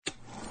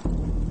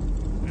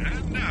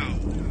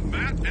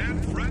Matt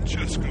and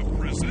Francesca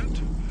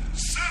present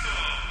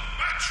Cinema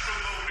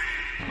Matrimony.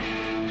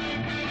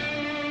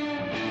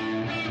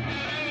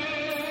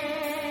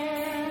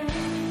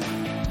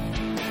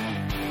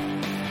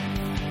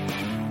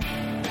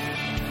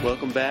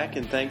 Welcome back,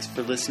 and thanks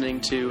for listening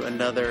to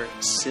another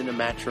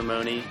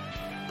Cinematrimony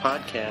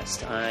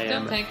podcast.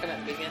 Don't thank them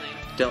at the beginning.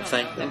 Don't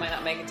thank them. They might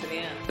not make it to the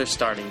end. They're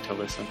starting to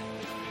listen.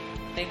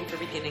 Thank you for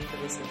beginning to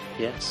listen.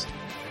 Yes.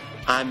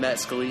 I'm Matt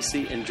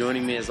Scalisi, and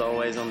joining me as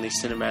always on the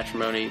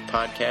Cinematrimony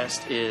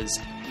podcast is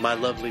my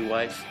lovely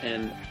wife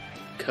and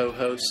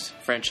co-host,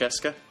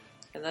 Francesca.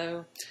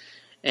 Hello.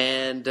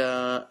 And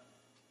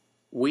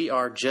we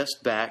are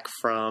just back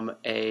from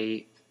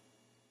a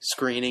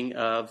screening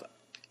of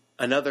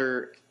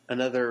another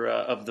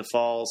of the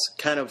fall's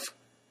kind of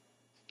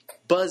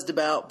buzzed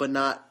about but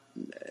not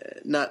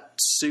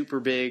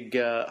super big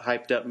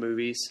hyped up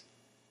movies,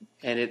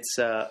 and it's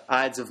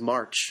Ides of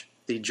March,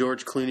 the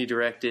George Clooney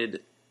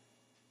directed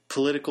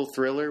political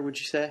thriller. Would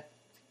you say?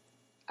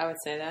 I would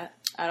say that.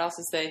 I'd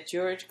also say,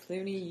 George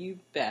Clooney, you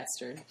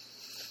bastard.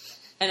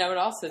 And I would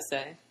also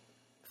say,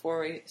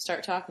 before we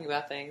start talking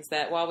about things,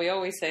 that while we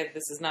always say that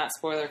this is not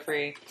spoiler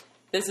free,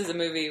 this is a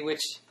movie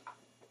which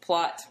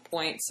plot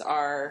points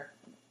are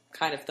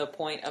kind of the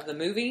point of the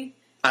movie.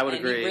 I would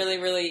agree. You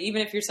really,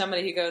 even if you're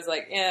somebody who goes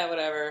like, yeah,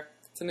 whatever,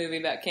 it's a movie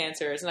about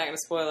cancer, it's not going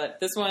to spoil it.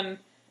 This one,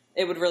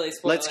 it would really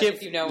spoil it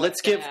if you know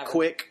what's going to happen. Let's give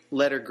quick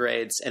letter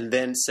grades and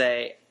then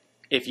say,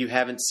 if you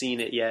haven't seen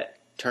it yet,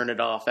 turn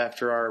it off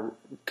after our...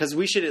 Because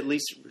we should at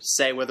least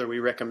say whether we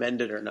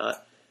recommend it or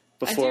not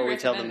before we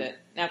tell them. It.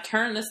 Now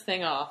turn this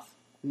thing off.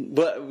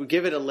 But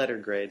give it a letter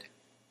grade.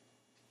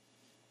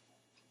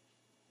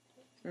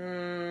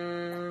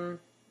 Some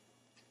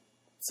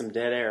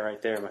dead air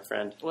right there, my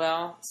friend.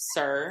 Well,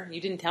 sir, you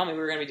didn't tell me we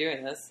were going to be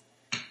doing this.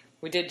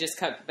 We did just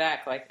cut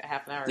back like a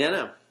half an hour ago. Yeah,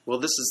 no. Well,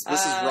 this is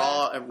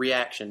raw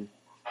reaction.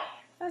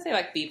 I'd say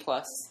like B+.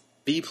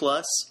 B+?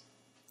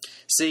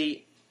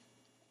 See,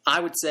 I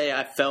would say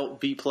I felt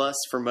B+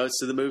 for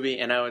most of the movie,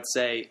 and I would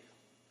say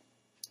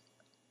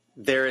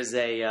there is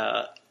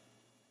a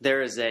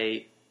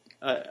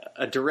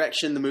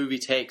direction the movie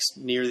takes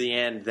near the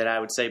end that I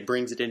would say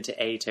brings it into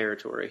A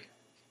territory.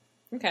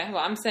 Okay,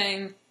 well, I'm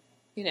saying,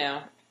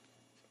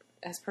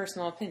 as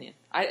personal opinion,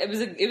 it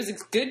was a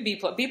good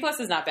B+. B+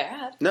 is not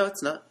bad. No,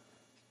 it's not.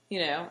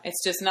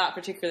 It's just not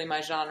particularly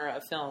my genre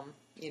of film.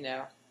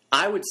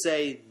 I would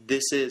say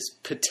this is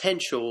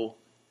potential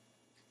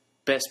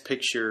Best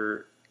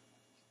Picture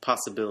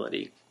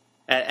possibility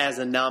as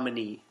a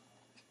nominee.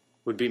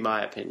 Would be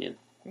my opinion.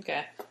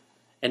 Okay.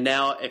 And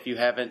now, if you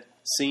haven't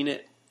seen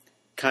it,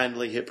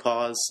 kindly hit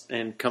pause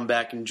and come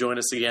back and join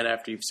us again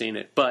after you've seen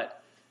it.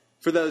 But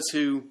for those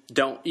who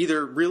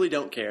really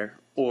don't care,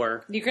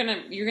 or you're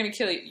gonna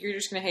kill it. You're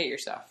just gonna hate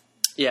yourself.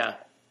 Yeah.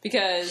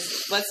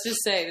 Because let's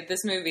just say that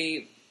this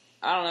movie,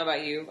 I don't know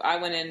about you, I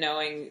went in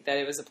knowing that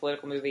it was a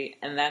political movie,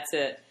 and that's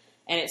it.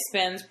 And it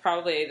spends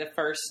probably the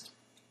first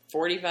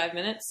 45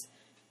 minutes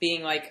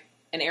being like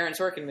an Aaron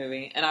Sorkin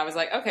movie, and I was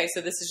like, okay,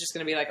 so this is just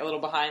gonna be like a little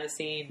behind the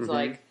scenes,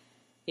 like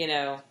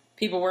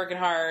people working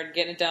hard,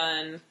 getting it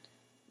done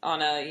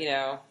on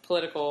a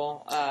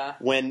political.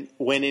 When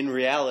in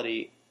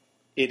reality,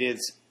 it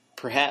is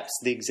perhaps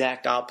the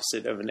exact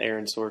opposite of an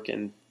Aaron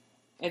Sorkin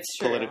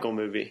political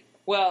movie.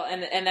 Well,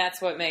 and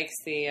that's what makes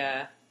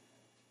the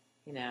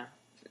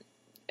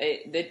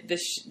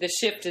the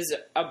shift is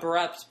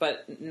abrupt,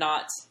 but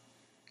not.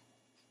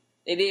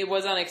 It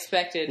was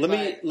unexpected.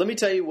 Let me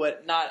tell you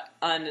what. Not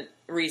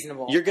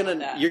unreasonable. You're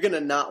gonna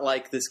not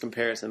like this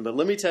comparison, but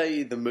let me tell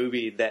you the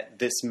movie that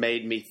this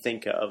made me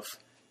think of,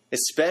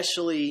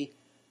 especially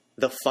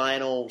the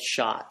final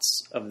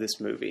shots of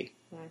this movie.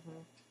 Mm-hmm.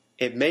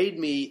 It made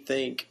me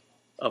think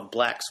of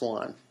Black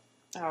Swan.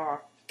 Oh,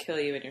 I'll kill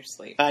you in your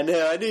sleep. I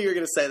know. I knew you were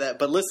going to say that.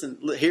 But listen,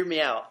 hear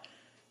me out.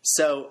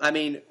 So, I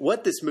mean,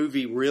 what this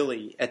movie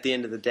really, at the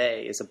end of the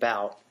day, is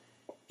about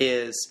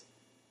is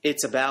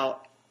it's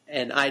about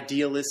an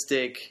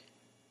idealistic,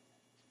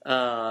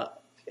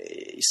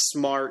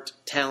 smart,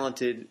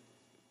 talented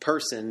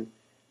person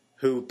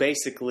who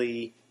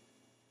basically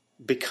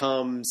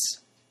becomes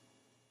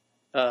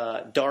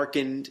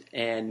darkened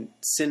and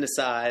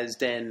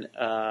cynicized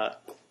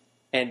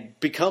and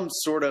becomes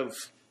sort of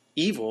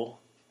evil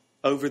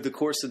over the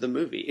course of the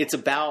movie. It's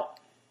about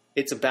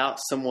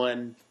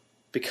someone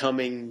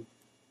becoming,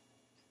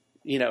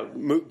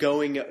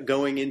 going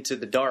into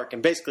the dark,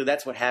 and basically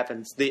that's what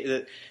happens.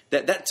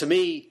 That to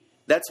me,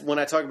 that's when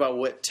I talk about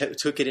what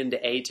took it into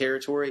A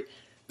territory.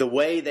 The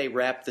way they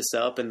wrap this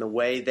up, and the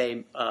way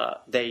they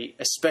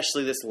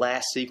especially this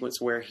last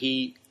sequence where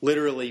he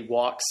literally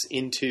walks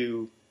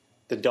into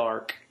the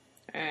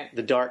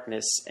the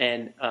darkness,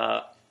 and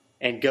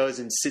goes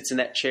and sits in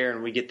that chair,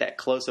 and we get that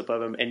close up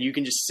of him, and you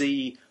can just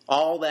see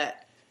all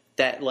that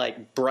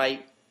like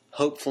bright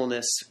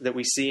hopefulness that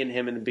we see in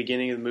him in the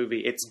beginning of the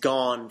movie. It's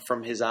gone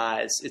from his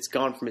eyes, it's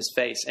gone from his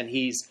face, and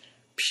he's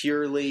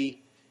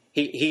purely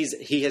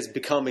he has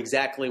become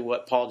exactly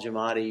what Paul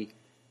Giamatti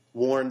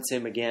warns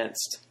him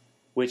against,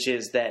 which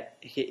is that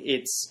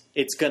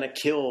it's going to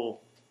kill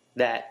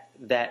that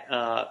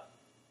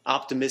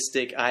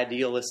optimistic,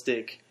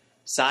 idealistic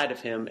side of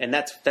him, and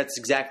that's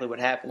exactly what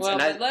happens. Well,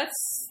 and but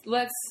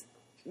let's.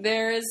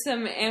 There is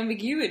some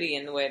ambiguity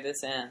in the way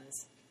this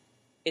ends.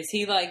 Is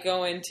he like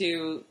going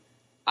to,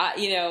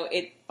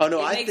 it? Oh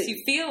no, it makes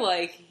you feel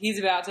like he's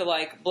about to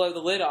like blow the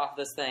lid off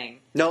this thing.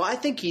 No, I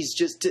think he's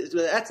just.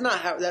 That's not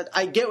how.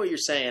 I get what you're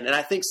saying, and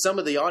I think some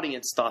of the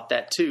audience thought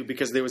that too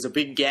because there was a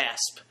big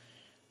gasp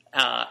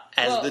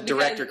as the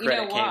director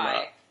credit came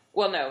up.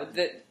 Well, no,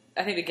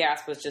 I think the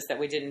gasp was just that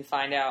we didn't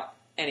find out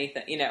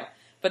anything,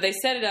 But they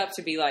set it up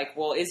to be like,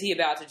 well, is he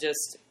about to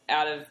just,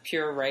 out of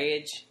pure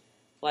rage,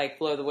 like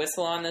blow the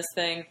whistle on this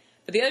thing?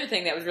 But the other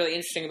thing that was really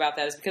interesting about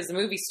that is because the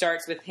movie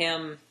starts with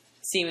him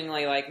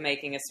seemingly like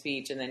making a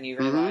speech, and then you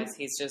realize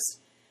he's just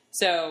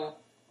so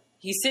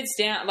he sits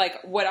down.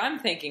 Like what I'm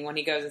thinking when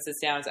he goes and sits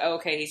down is, oh,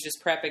 okay, he's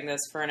just prepping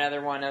this for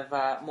another one of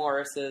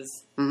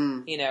Morris's.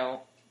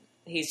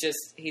 He's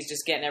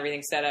just getting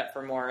everything set up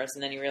for Morris,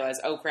 and then you realize,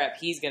 oh crap,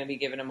 he's going to be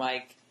given a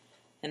mic,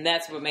 and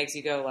that's what makes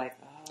you go like,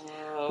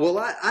 oh. Well,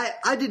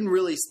 I didn't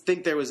really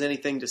think there was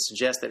anything to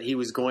suggest that he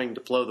was going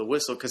to blow the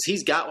whistle because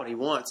he's got what he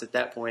wants at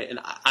that point. And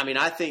I mean,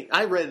 I think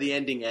I read the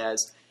ending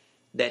as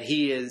that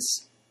he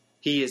is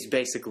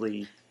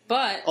basically.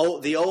 But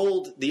the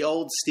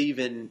old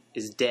Stephen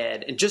is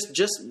dead, and just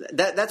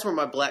that's where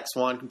my Black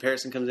Swan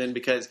comparison comes in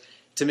because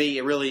to me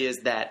it really is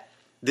that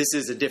this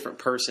is a different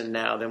person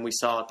now than we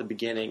saw at the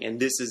beginning, and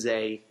this is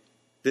a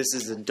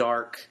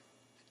dark,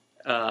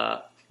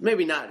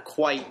 maybe not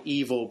quite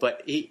evil,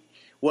 but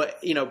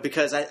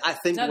because I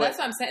think no, that's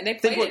what I'm saying. They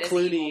played it as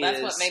Clooney evil.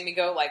 That's what made me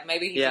go like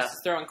maybe he's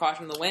just throwing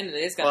caution to the wind and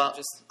it is going to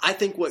just I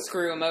think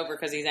screw him over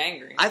because he's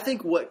angry. I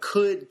think what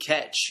could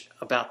catch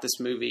about this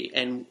movie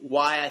and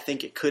why I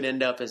think it could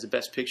end up as a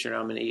Best Picture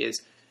nominee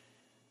is,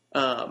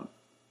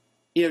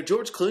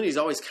 George Clooney's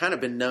always kind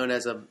of been known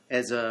as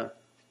a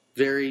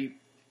very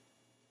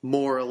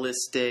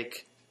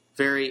moralistic,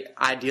 very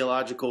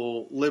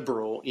ideological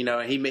liberal.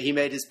 He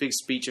made his big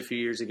speech a few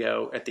years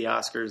ago at the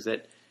Oscars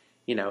that.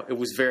 It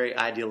was very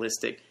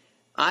idealistic.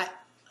 I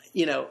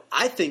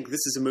think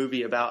this is a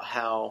movie about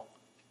how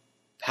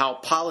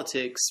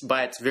politics,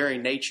 by its very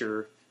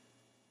nature,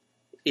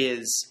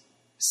 is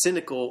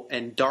cynical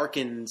and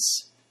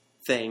darkens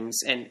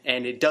things, and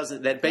it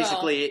doesn't. That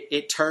basically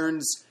it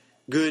turns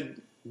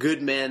good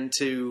men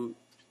to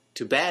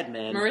bad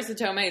men. Marissa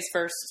Tomei's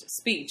first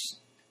speech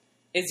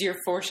is your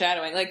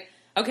foreshadowing. Like,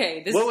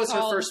 okay, this what is was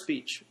called, her first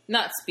speech?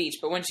 Not speech,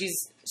 but when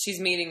she's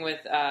meeting with.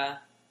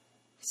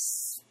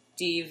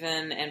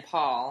 Stephen and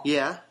Paul.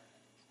 Yeah.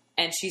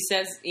 And she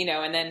says,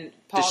 and then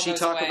Paul Does she goes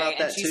talk away, about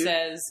that and she too?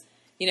 says,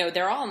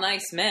 they're all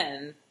nice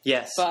men.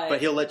 Yes, but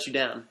he'll let you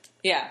down.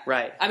 Yeah.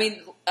 Right. I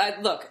mean,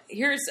 look,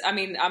 I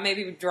may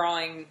be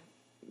drawing,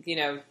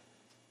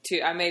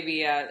 I may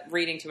be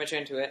reading too much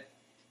into it.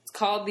 It's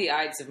called The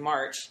Ides of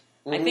March.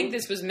 I think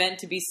this was meant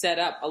to be set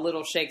up a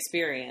little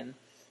Shakespearean.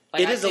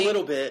 Like, it is a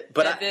little bit,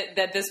 but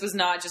that this was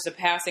not just a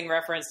passing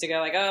reference to go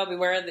like, oh,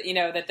 beware,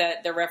 that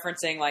they're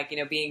referencing like,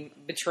 being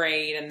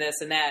betrayed and this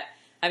and that.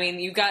 I mean,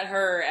 you've got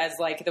her as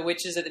like the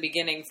witches at the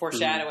beginning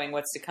foreshadowing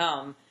what's to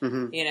come,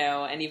 and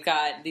you've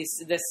got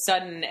this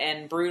sudden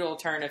and brutal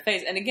turn of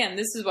face. And again,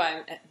 this is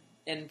why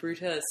and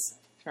Brutus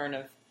turn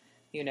of,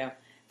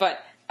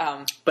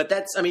 but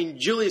that's,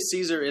 Julius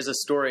Caesar is a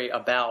story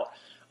about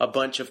a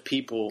bunch of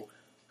people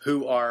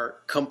who are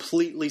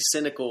completely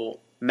cynical,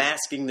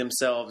 masking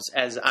themselves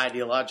as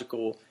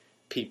ideological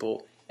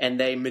people, and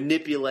they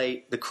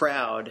manipulate the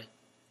crowd.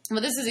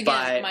 Well, this is,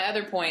 again, my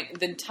other point.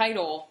 The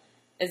title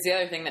is the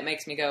other thing that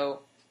makes me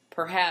go,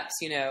 perhaps,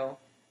 the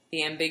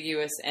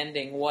ambiguous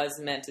ending was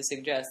meant to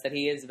suggest that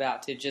he is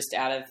about to just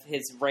out of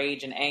his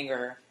rage and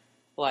anger,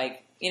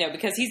 like,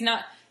 because he's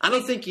not... I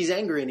don't think he's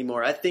angry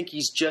anymore. I think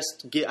he's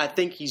just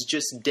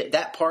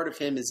that part of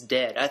him is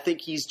dead. I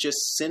think he's just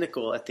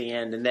cynical at the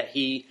end, and that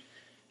he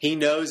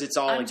knows it's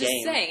all a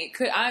game.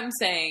 I'm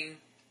saying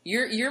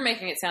you're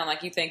making it sound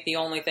like you think the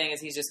only thing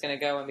is he's just going to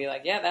go and be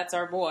like, yeah, that's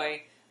our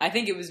boy. I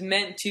think it was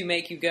meant to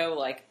make you go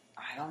like,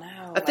 I don't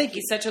know. I think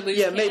he's such a loose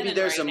cannon maybe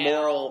there's right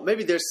moral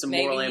Maybe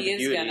ambiguity. He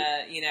is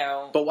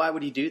gonna, But why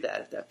would he do that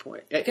at that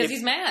point? Because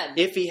he's mad.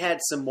 If he had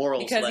some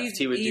morals left,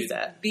 he would do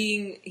that.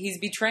 He's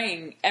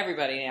betraying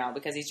everybody now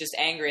because he's just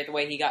angry at the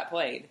way he got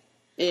played.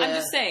 Yeah. I'm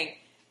just saying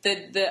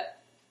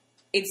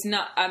it's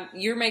not.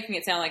 You're making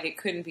it sound like it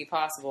couldn't be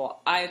possible.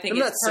 I think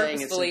it's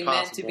purposefully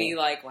meant to be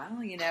like, well,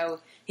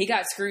 he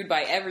got screwed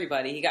by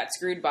everybody. He got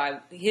screwed by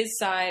his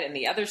side and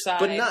the other side,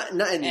 but not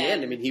in the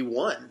end. He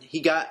won.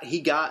 He got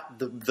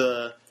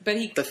the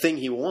thing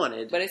he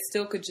wanted. But it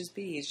still could just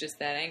be he's just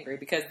that angry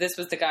because this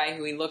was the guy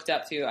who he looked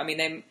up to. I mean,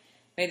 they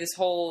made this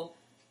whole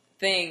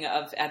thing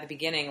of at the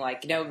beginning,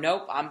 like,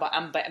 nope,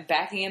 I'm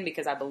backing him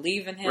because I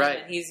believe in him,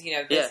 right. And he's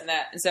this and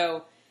that, and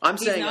so.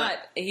 He's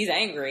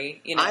angry,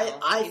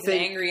 he's an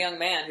angry young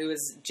man who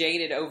is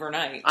jaded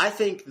overnight. I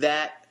think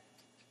that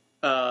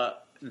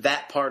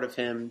that part of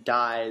him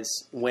dies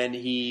when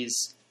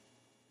he's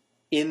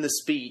in the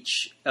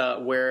speech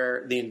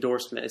where the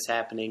endorsement is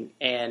happening,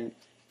 and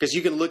because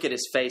you can look at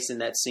his face in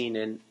that scene,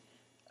 and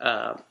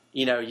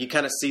you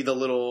kind of see the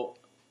little,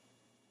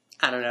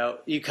 I don't know,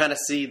 you kind of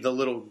see the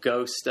little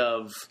ghost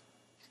of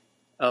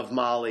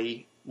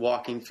Molly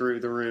walking through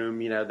the room,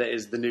 that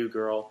is the new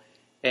girl.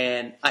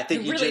 And I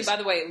think Who really, by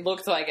the way,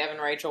 looked like Evan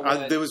Rachel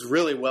Wood. It was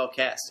really well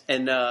cast.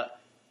 And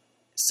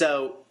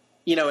so,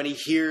 and he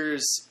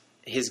hears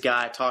his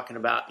guy talking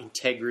about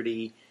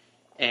integrity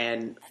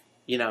and,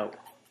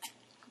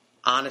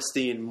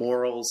 honesty and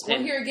morals. Well,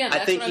 and here again, I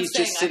that's think what I'm he's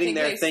saying. just sitting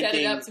there thinking, set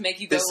it up to make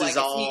you go,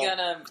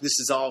 this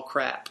is all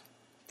crap.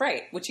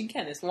 Right, which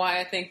again is why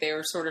I think they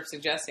were sort of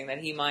suggesting that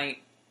he might.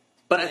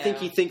 But I think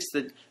he thinks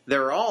that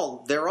they're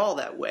all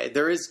that way.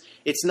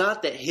 It's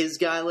not that his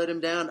guy let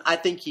him down. I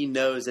think he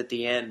knows at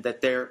the end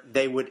that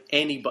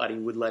anybody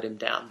would let him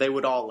down. They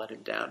would all let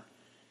him down.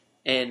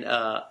 And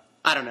I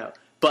don't know,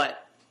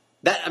 but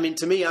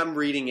to me, I'm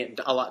reading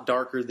it a lot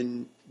darker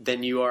than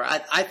you are.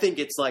 I think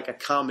it's like a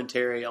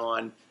commentary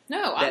on.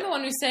 No, I'm the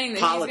one who's saying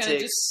that politics, he's going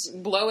to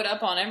just blow it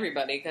up on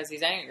everybody because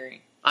he's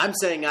angry. I'm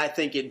saying I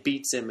think it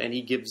beats him and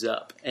he gives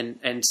up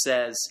and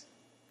says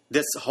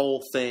this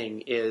whole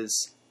thing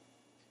is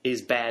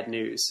bad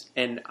news.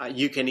 And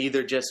you can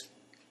either just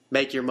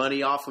make your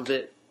money off of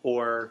it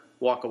or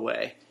walk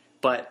away.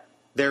 But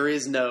there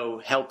is no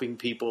helping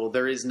people.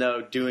 There is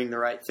no doing the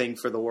right thing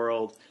for the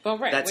world. Well,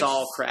 right. That's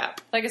all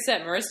crap. Like I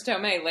said, Marissa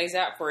Tomei lays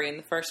out for you in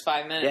the first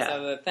 5 minutes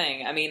of the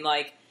thing.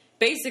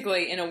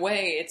 Basically, in a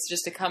way, it's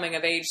just a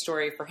coming-of-age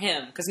story for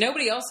him. Because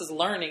nobody else is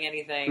learning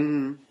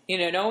anything.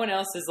 Mm-hmm. No one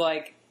else is,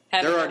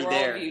 having their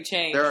worldview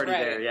change. They're already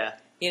there,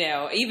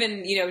 yeah.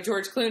 Even,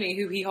 George Clooney,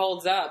 who he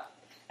holds up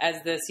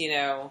as this,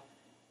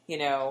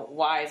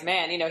 wise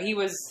man.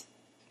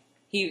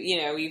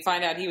 You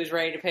find out he was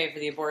ready to pay for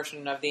the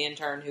abortion of the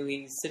intern who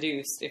he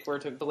seduced, if we're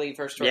to believe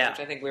her story, which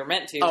I think we were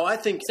meant to. Oh, I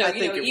think so.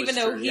 Even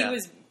though he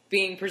was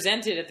being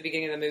presented at the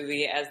beginning of the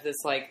movie as this,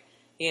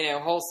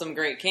 wholesome,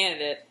 great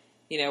candidate,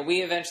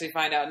 we eventually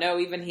find out, no,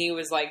 even he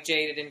was,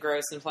 jaded and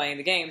gross and playing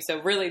the game.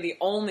 So really the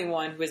only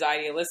one who was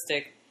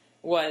idealistic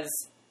was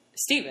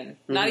Steven.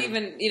 Mm-hmm. Not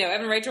even,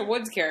 Evan Rachel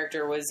Wood's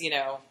character was,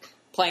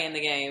 playing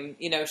the game.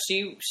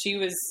 She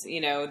was,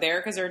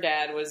 there because her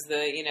dad was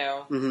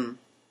the,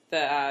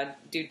 the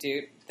doot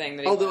thing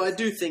that he Although was. I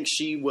do think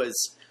she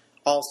was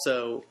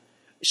also,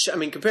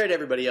 compared to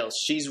everybody else,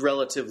 she's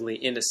relatively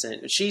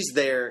innocent. She's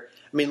there.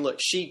 Look,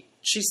 she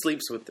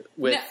sleeps with.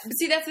 No, but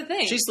see, that's the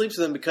thing. She sleeps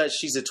with him because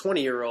she's a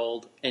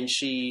 20-year-old, and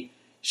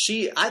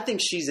I think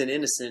she's an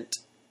innocent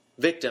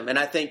victim, and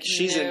I think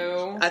she's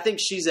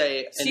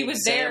a. She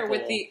was there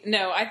with the.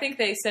 No, I think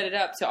they set it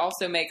up to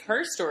also make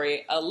her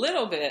story a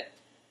little bit.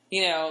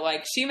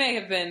 She may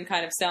have been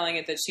kind of selling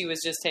it that she was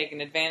just taken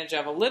advantage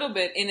of a little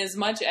bit, in as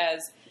much as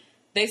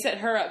they set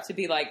her up to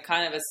be she's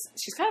kind of a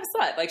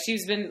slut.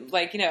 She's been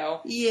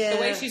the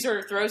way she sort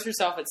of throws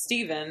herself at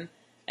Steven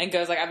and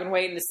goes I've been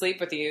waiting to sleep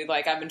with you,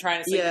 I've been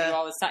trying to sleep with you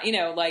all this time,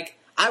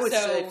 I would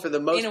say for the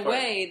most part, in a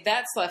way,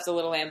 that's left a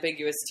little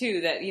ambiguous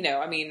too. That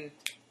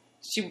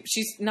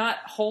she's not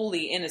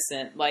wholly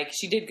innocent.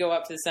 She did go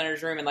up to the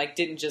senator's room and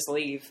didn't just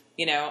leave.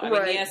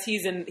 Yes,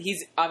 he's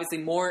obviously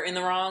more in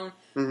the wrong,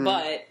 mm-hmm.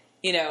 but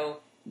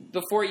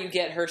before you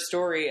get her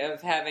story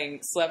of having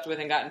slept with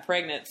and gotten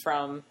pregnant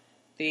from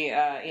the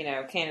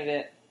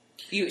candidate,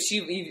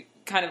 you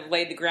kind of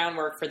laid the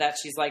groundwork for that.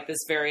 She's this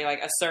very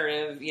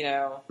assertive,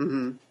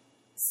 mm-hmm.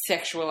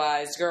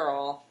 sexualized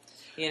girl.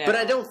 But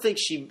I don't think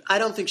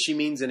she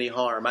means any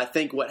harm. I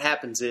think what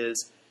happens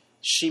is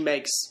she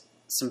makes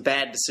some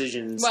bad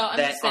decisions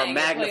that are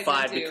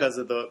magnified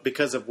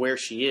because of where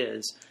she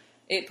is.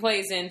 It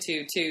plays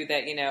into too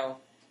that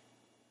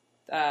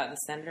the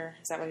senator,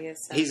 is that what he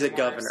is? Senator He's a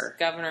Morris?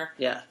 Governor.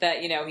 Yeah.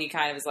 That he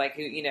kind of is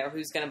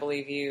who's going to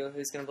believe you?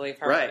 Who's going to believe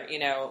her? Right.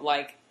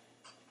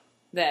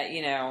 That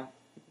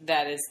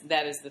that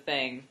is the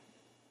thing.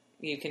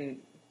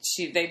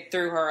 They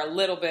threw her a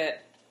little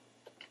bit.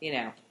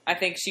 I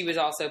think she was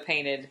also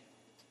painted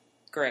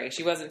gray.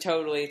 She wasn't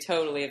totally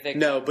a victim.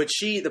 No, but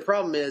the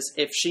problem is,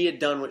 if she had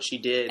done what she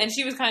did... And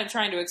she was kind of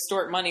trying to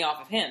extort money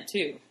off of him,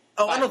 too.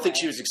 Oh, I don't think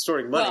she was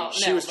extorting money. Well,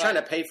 she was trying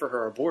to pay for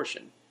her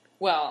abortion.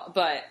 Well,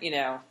 but,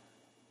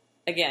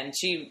 again,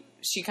 she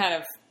kind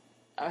of,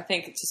 I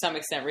think, to some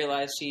extent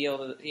realized she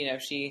yielded,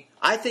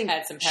 I think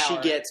had some power.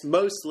 She gets,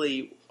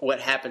 mostly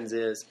what happens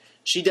is,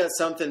 she does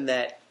something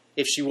that,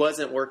 if she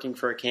wasn't working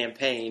for a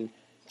campaign,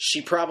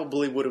 she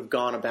probably would have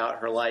gone about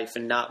her life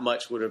and not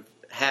much would have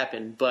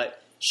happened, but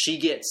she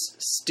gets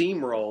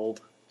steamrolled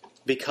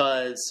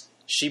because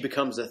she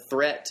becomes a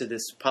threat to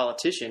this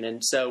politician.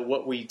 And so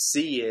what we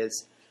see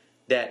is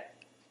that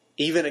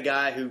even a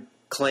guy who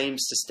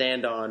claims to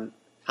stand on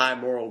high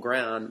moral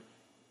ground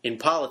in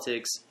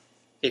politics,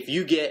 if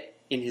you get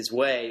in his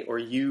way or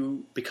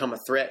you become a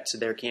threat to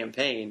their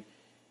campaign,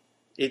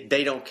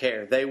 they don't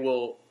care. They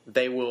will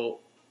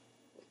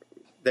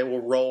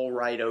roll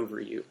right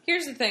over you.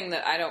 Here's the thing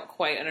that I don't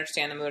quite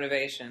understand the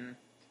motivation.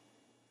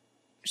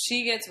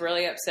 She gets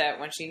really upset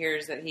when she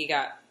hears that he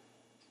got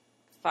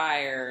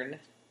fired.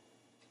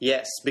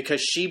 Yes, because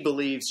she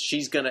believes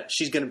she's gonna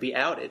be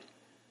outed.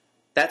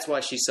 That's why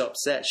she's so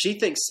upset. She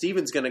thinks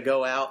Steven's gonna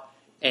go out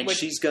and Which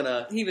she's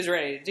gonna. He was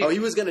ready to do. Oh, he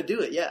was gonna do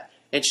it, yeah,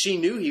 and she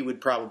knew he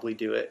would probably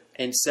do it,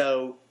 and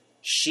so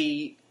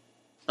she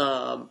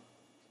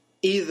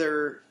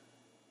either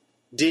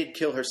did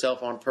kill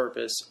herself on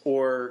purpose,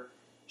 or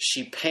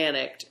she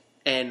panicked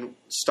and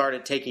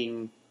started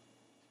taking.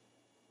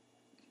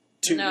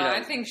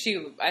 I think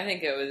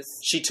it was.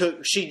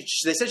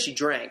 They said she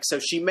drank, so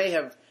she may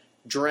have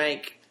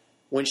drank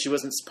when she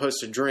wasn't supposed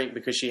to drink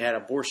because she had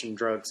abortion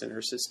drugs in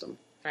her system.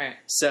 Right.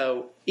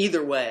 So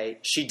either way,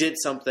 she did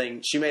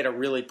something. She made a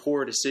really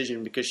poor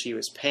decision because she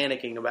was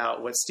panicking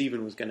about what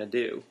Steven was going to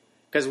do,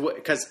 because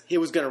it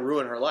was going to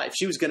ruin her life.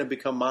 She was going to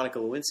become Monica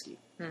Lewinsky.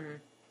 Mm-hmm.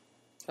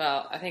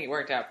 Well, I think it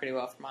worked out pretty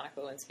well for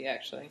Monica Lewinsky,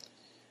 actually.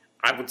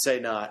 I would say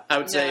not. I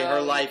would say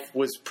her life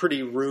was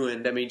pretty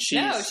ruined. I mean,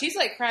 she's she's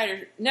like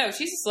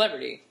she's a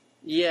celebrity.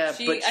 Yeah, I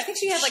think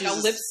she had like a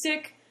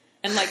lipstick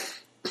and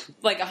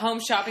like a home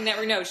shopping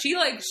network. No, she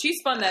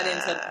spun that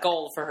into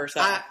gold for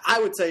herself.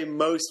 I would say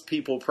most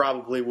people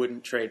probably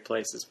wouldn't trade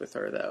places with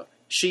her, though.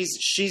 She's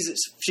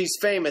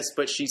famous,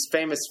 but she's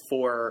famous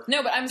for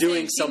no. But I'm doing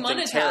saying she something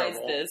monetized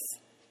terrible. this.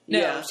 No,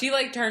 yeah. She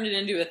turned it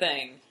into a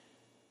thing.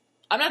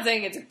 I'm not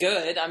saying it's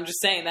good. I'm just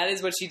saying that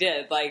is what she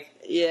did.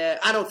 Yeah,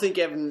 I don't think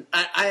Evan.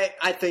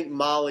 I think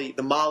Molly,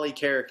 the Molly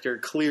character,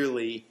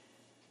 clearly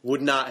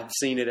would not have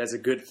seen it as a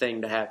good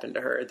thing to happen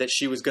to her. That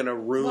she was going to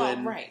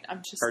ruin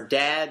her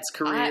dad's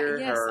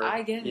career.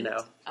 I get it.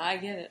 I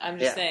get it. I'm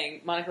just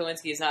saying Monica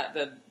Lewinsky is not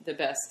the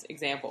best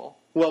example.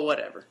 Well,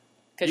 whatever.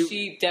 Because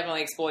she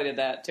definitely exploited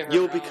that to her.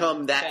 You'll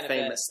become that benefit.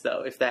 famous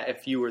though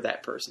if you were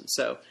that person.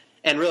 So,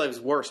 and really, it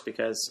was worse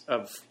because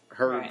of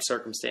her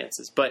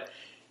circumstances, but.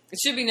 It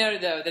should be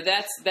noted, though,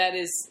 that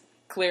is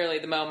clearly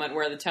the moment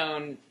where the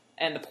tone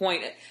and the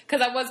point...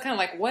 Because I was kind of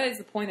like, what is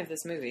the point of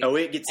this movie? Oh,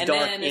 it gets dark in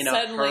a hurry. And then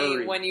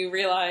suddenly, when you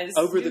realize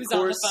over who's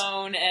on the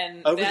phone,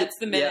 and that's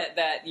the minute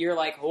that you're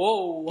like,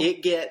 whoa.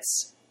 It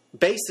gets...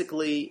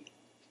 Basically,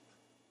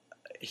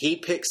 he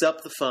picks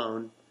up the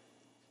phone,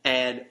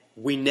 and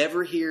we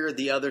never hear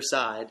the other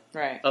side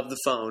of the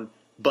phone,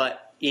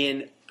 but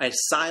in a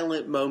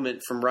silent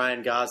moment from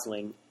Ryan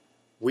Gosling,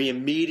 we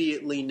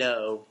immediately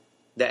know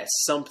that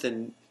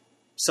something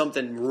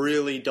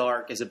really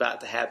dark is about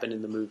to happen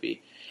in the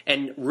movie.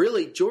 And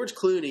really, George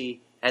Clooney,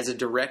 as a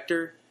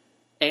director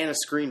and a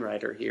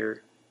screenwriter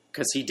here,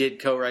 because he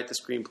did co-write the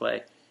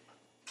screenplay,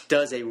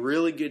 does a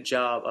really good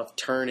job of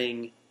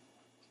turning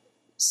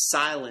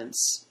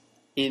silence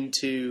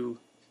into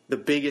the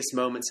biggest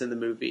moments in the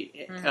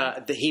movie.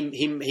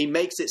 Mm-hmm. He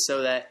makes it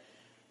so that,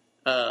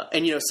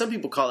 and some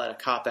people call that a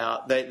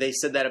cop-out. They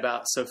said that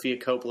about Sofia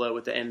Coppola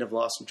with the end of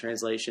Lost in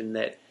Translation,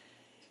 that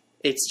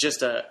it's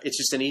just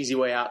an easy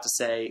way out to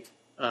say,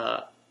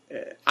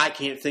 I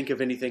can't think of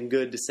anything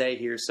good to say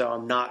here, so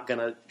I'm not going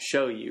to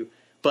show you.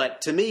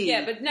 But to me,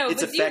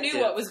 it's effective. You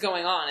knew what was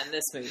going on in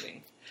this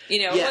movie.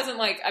 It wasn't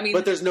like,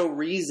 but there's no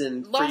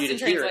reason for you to hear it. Lost in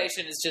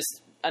Translation is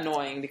just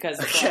annoying because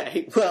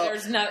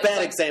there's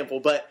bad example,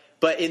 but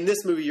in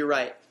this movie, you're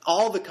right.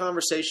 All the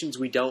conversations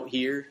we don't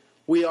hear,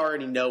 we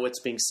already know what's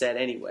being said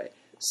anyway.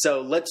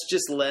 So let's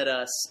just let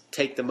us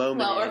take the moment.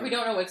 Well, or if we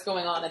don't know what's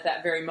going on at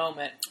that very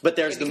moment. But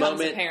there's the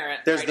moment.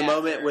 There's the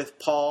moment with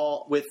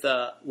Paul,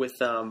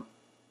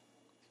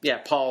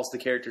 Paul's the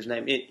character's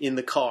name in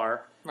the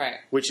car, right?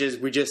 Which is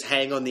we just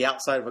hang on the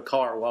outside of a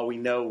car while we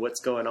know what's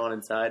going on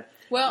inside.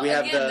 Well,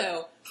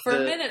 for a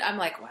minute, I'm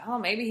like, well,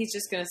 maybe he's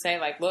just going to say,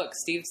 like, look,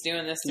 Steve's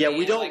doing this to me. Yeah,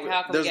 we don't.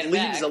 How can we get it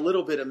leaves back? a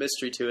little bit of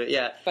mystery to it.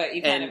 Yeah, but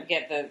you kind of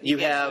get the. You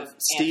have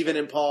Steven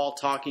and Paul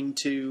talking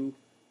to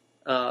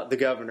the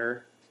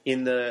governor.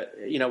 In the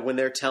when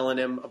they're telling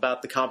him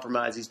about the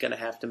compromise he's going to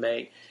have to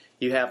make,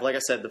 you have, like I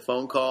said, the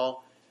phone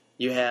call.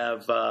 You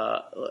have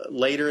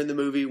later in the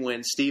movie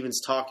when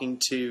Steven's talking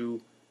to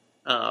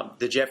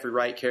the Jeffrey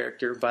Wright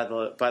character by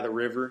the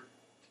river.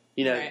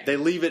 They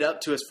leave it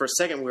up to us for a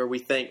second where we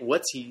think,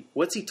 what's he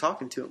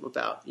talking to him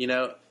about?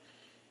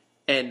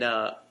 And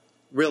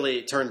really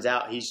it turns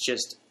out he's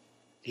just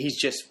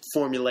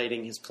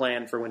formulating his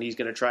plan for when he's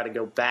going to try to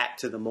go back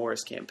to the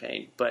Morris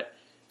campaign. But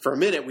for a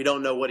minute we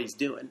don't know what he's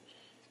doing.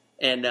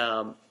 And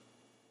I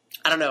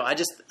don't know.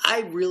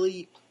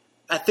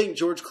 I think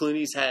George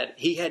Clooney's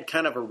had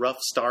kind of a rough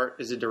start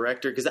as a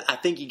director because I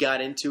think he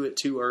got into it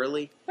too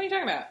early. What are you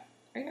talking about?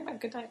 Are you talking about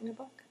Good Night in New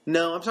York?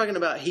 No, I'm talking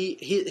about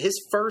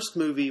his first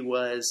movie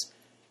was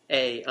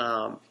it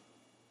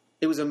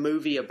was a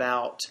movie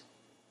about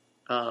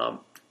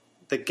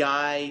the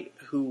guy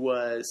who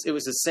was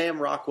a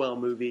Sam Rockwell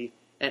movie,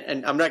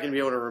 and I'm not going to be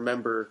able to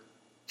remember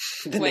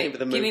the name of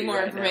the movie. Give me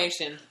more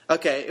information. Now.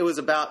 Okay, it was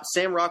about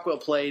Sam Rockwell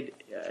played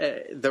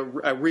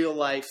a real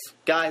life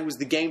guy who was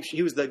the game.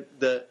 He was the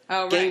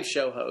game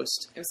show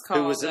host. It was called,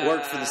 who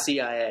worked for the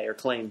CIA or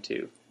claimed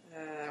to.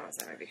 What's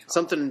that movie called?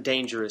 Something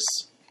dangerous.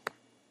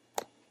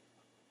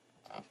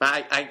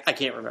 I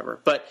can't remember,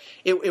 but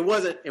it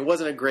wasn't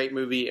a great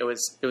movie. It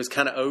was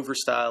kind of over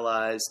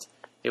stylized.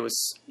 It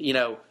was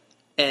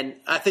and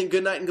I think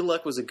Good Night and Good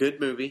Luck was a good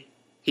movie.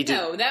 He did.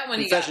 No, that one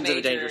Confessions he got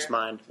of a Dangerous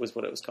Mind was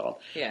what it was called.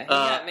 Yeah, he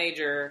got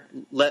major.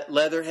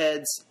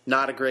 Leatherheads,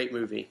 not a great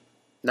movie.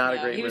 Not a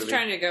great movie. He was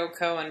trying to go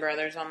Coen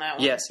Brothers on that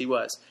one. Yes, he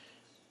was.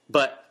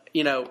 But,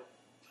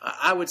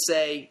 I would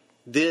say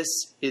this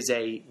is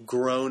a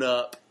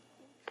grown-up,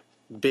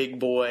 big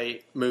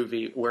boy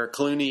movie where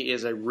Clooney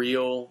is a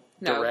real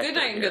director. Good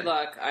Night and here. Good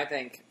Luck, I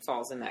think,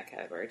 falls in that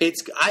category.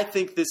 I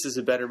think this is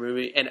a better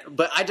movie,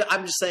 but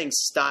I'm just saying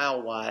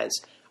style-wise,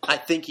 I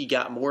think he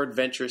got more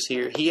adventurous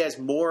here. He has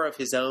more of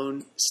his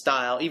own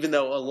style, even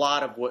though a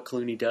lot of what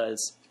Clooney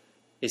does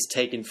is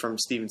taken from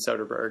Steven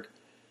Soderbergh.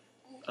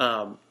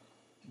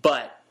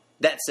 But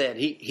that said,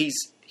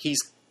 he's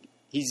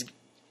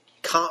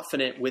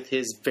confident with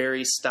his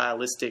very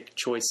stylistic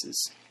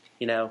choices,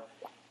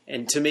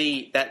 and to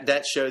me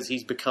that shows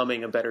he's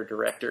becoming a better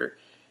director.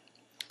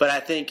 But I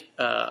think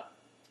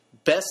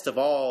best of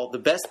all, the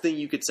best thing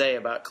you could say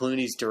about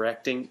Clooney's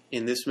directing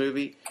in this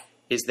movie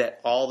is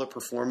that all the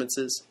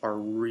performances are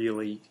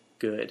really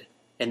good,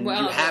 and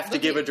you have to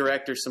give a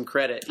director some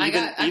credit,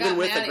 even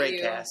with a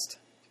great cast.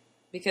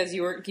 Because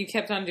you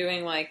kept on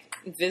doing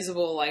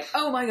visible,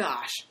 oh my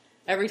gosh,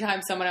 every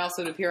time someone else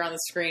would appear on the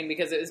screen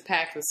because it was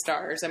packed with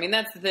stars. I mean,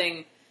 that's the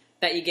thing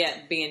that you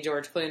get being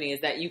George Clooney,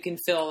 is that you can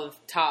fill the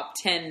top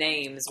 10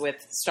 names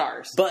with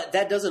stars. But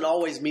that doesn't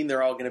always mean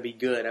they're all going to be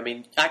good. I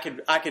mean, I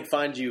could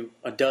find you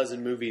a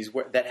dozen movies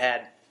that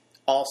had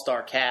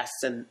all-star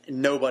casts and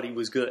nobody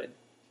was good.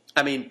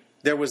 I mean,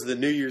 there was the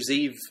New Year's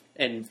Eve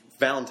and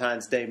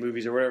Valentine's Day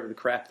movies or whatever the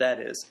crap that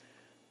is.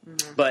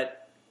 Mm-hmm.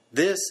 But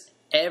this,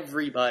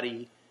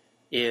 everybody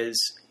is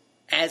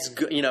as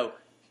good.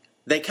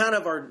 They kind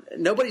of are.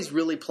 Nobody's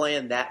really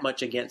playing that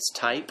much against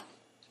type,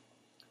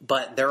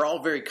 but they're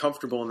all very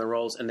comfortable in their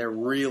roles and they're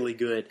really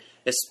good.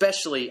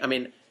 Especially, I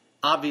mean,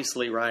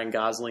 obviously Ryan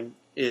Gosling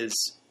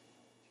is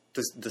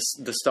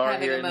the star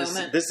Having here. a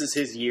moment. This is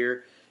his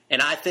year,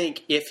 and I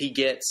think if he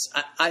gets,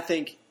 I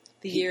think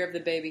the year of the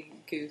baby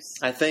goose.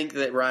 I think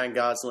that Ryan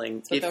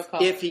Gosling,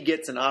 if he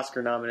gets an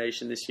Oscar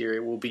nomination this year,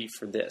 it will be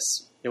for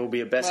this. It will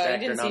be a Best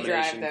Actor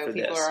nomination Drive, though. for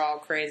People this. are all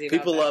crazy about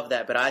People that. love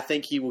that, but I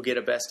think he will get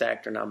a Best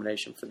Actor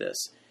nomination for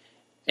this.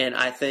 And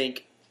I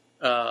think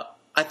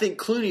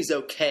Clooney's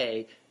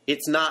okay.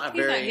 It's not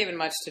He's not given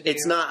much to do.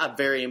 It's not a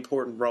very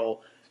important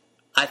role.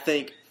 I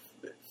think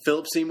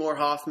Philip Seymour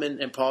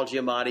Hoffman and Paul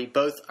Giamatti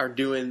both are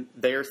doing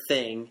their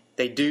thing.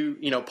 They do,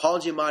 Paul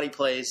Giamatti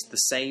plays the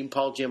same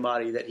Paul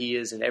Giamatti that he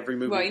is in every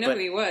movie. Well, who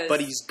he was.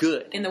 But he's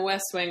good. In the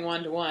West Wing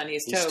 1-to-1,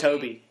 he's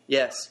Toby.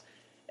 Yes.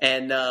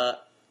 And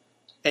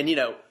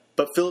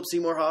but Philip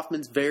Seymour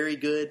Hoffman's very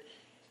good.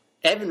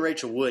 Evan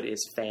Rachel Wood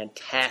is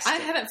fantastic. I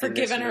haven't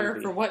forgiven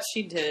her for what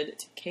she did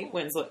to Kate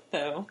Winslet,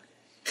 though.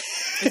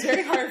 It's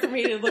very hard for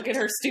me to look at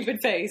her stupid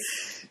face.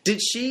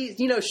 Did she?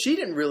 She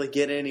didn't really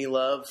get any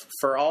love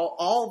for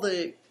all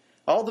the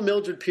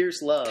Mildred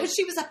Pierce love. Because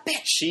she was a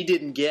bitch. She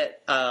didn't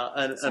get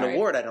an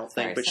award, I don't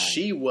think, but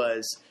she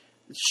was.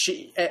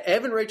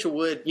 Evan Rachel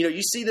Wood.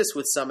 You see this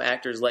with some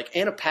actors. Like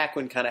Anna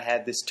Paquin kind of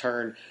had this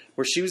turn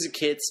where she was a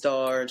kid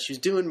star and she was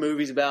doing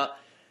movies about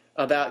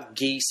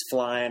geese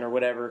flying or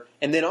whatever,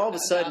 and then all of a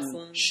sudden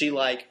Jocelyn.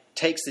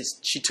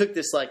 she took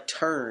this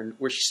turn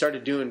where she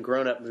started doing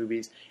grown-up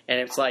movies, and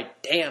it's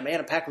like, damn,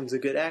 Anna Paquin's a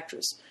good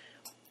actress.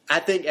 I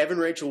think Evan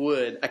Rachel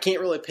Wood, I can't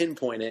really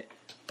pinpoint it,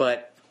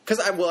 but because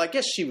I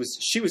guess she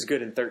was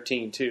good in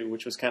 13 too,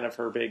 which was kind of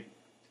her big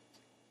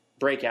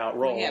breakout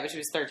role. Yeah, but she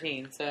was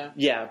 13, so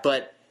yeah,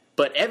 but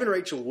Evan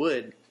Rachel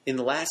Wood in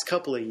the last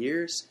couple of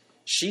years,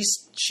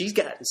 she's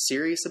gotten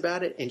serious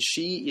about it, and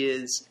she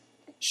is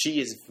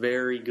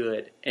very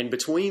good. And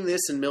between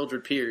this and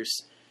Mildred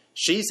Pierce,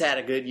 she's had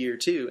a good year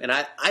too. And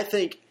I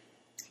think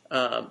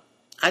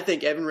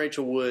Evan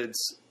Rachel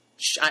Wood's.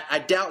 I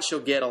doubt she'll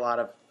get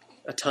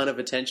a ton of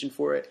attention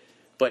for it,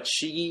 but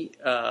she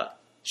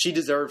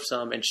deserves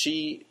some. And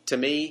to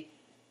me,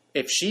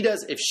 if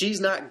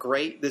she's not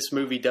great, this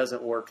movie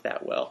doesn't work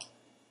that well.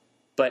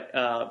 But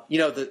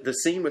the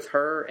scene with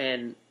her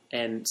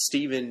and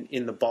Steven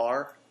in the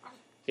bar,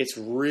 it's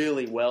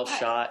really well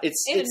shot.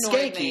 It's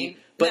skanky. Me.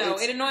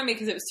 But it annoyed me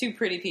because it was two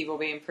pretty people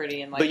being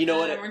pretty and but you know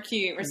what? We're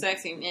cute, we're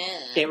sexy.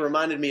 It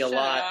reminded me a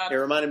lot. Up. It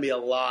reminded me a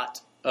lot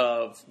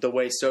of the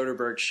way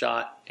Soderbergh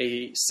shot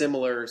a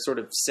similar sort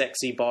of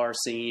sexy bar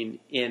scene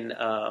in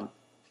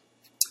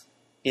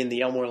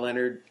the Elmore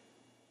Leonard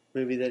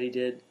movie that he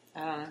did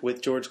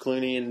with George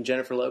Clooney and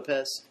Jennifer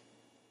Lopez.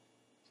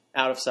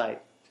 Out of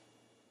Sight.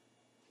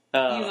 You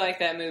like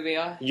that movie?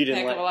 You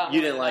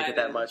didn't like it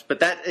that much,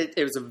 but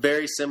it was a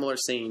very similar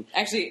scene.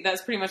 Actually,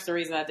 that's pretty much the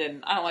reason I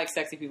didn't. I don't like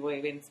sexy people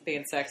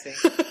being sexy.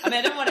 I mean,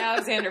 I don't want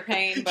Alexander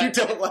Payne, but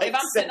if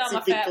I'm sitting on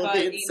my fat butt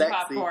eating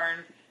popcorn,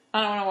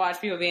 I don't want to watch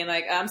people being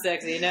like, "I'm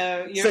sexy."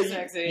 No, you're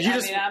sexy.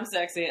 I'm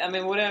sexy. I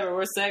mean, whatever.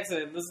 We're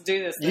sexy. Let's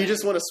do this thing. You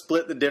just want to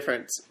split the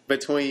difference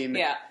between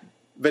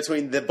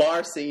the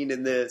bar scene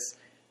in this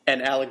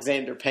and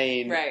Alexander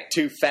Payne, right.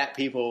 Two fat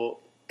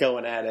people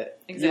going at it.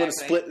 Exactly. You want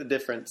to split the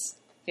difference.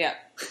 Yeah.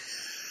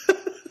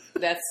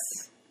 That's...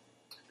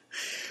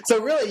 So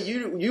really,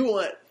 you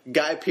want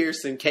Guy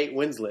Pearce and Kate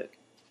Winslet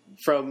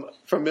from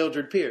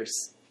Mildred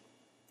Pierce.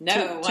 No, I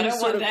two don't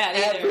sort want of that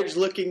either.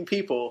 average-looking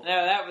people.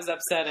 No, that was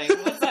upsetting.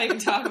 Let's not even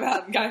talk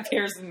about Guy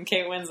Pearce and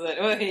Kate Winslet.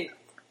 Wait,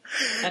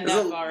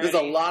 enough already. There's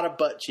a lot of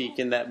butt cheek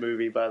in that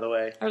movie, by the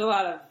way. There's a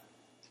lot of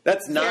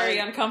That's very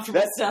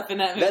uncomfortable stuff in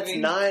that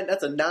movie.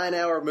 That's a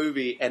 9-hour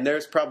movie, and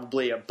there's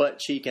probably a butt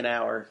cheek an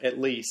hour at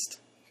least.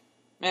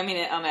 I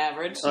mean, on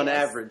average. On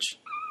yes. average,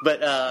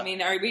 but I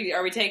mean, are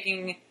we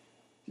taking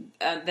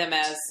them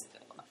as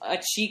a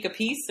cheek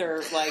apiece,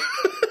 or like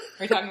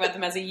are we talking about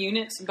them as a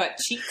unit? But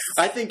cheeks.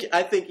 I think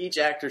each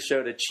actor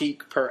showed a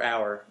cheek per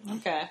hour.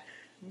 Okay.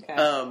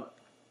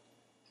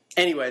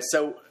 Anyway,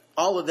 so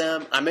all of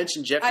them. I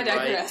mentioned Jeffrey I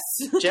digress.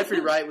 Wright. Jeffrey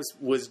Wright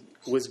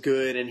was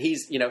good, and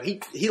he's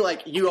he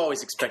like you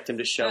always expect him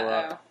to show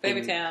up.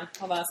 Baby Town.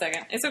 Hold on a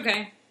second. It's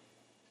okay.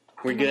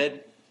 We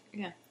good?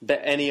 Yeah.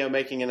 Ennio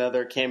making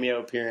another cameo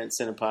appearance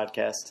in a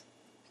podcast.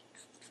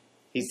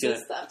 He's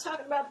doing. Stop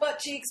talking about butt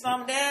cheeks,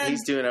 Mom and Dad.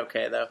 He's doing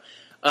okay though.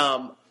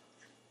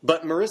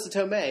 But Marissa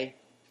Tomei.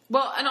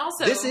 Well, and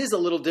also This is a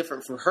little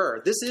different from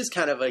her. This is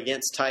kind of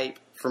against type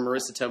for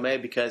Marissa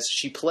Tomei because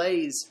she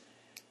plays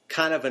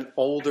kind of an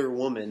older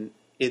woman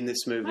in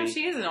this movie. No,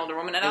 she is an older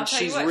woman, and I'll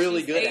tell you she's what,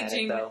 really she's good at it,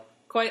 aging though.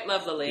 quite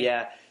lovelily.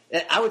 Yeah,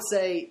 I would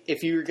say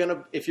if you're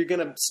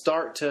gonna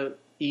start to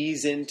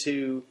ease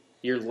into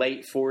your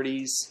late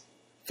 40s,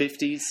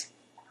 50s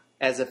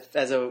as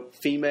a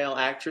female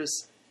actress,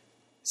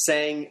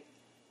 saying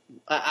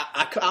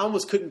I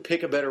almost couldn't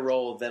pick a better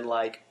role than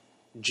like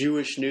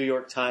Jewish New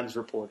York Times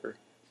reporter.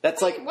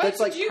 That's like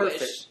Jewish?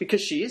 perfect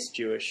because she is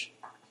Jewish.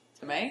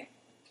 Tomei?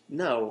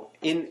 No,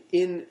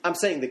 in I'm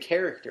saying the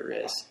character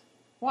is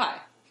Why?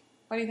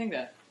 Why do you think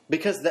that?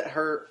 because that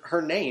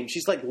her name,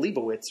 she's like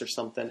Leibowitz or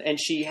something, and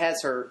she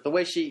has the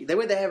way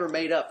they have her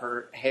made up,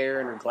 her hair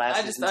and her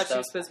glasses. I just and thought she stuff.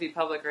 was supposed to be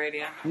public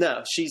radio.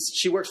 No,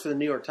 she works for the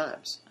New York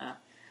Times.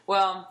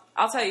 Well,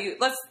 I'll tell you.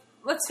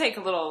 Let's have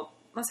a little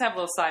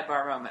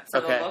sidebar moment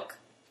for Okay. the look,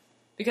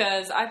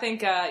 because I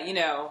think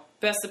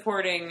best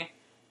supporting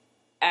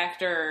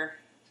actor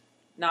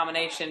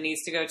nomination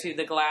needs to go to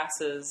the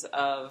glasses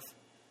of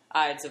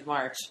Ides of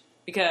March,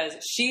 because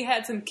she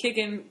had some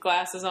kicking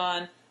glasses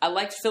on. I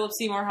liked Philip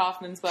Seymour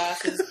Hoffman's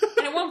glasses,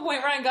 and at one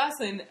point Ryan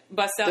Gosling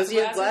busts out. Does some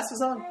he have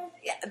glasses on?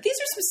 Yeah, these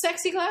are some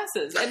sexy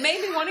glasses. It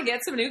made me want to get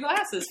some new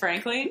glasses,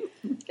 frankly.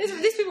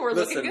 These people were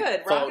looking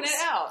good, rocking folks, it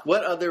out.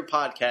 What other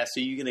podcast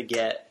are you going to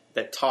get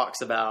that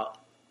talks about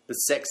the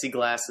sexy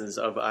glasses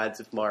of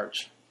Ides of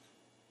March?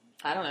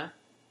 I don't know.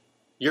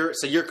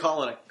 You're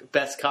calling a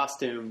best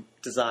costume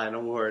design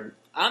award.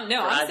 I'm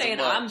Ides of saying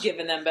March. I'm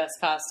giving them best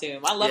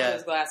costume. I love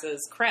those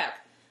glasses. Crap.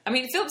 I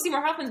mean, Philip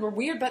Seymour Hoffman's were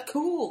weird but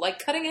cool, like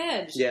cutting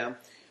edge. Yeah.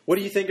 What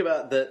do you think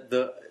about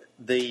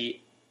the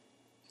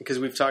because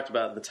we've talked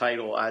about the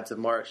title Ides of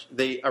March,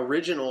 the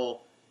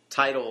original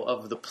title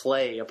of the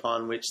play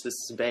upon which this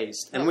is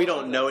based, and we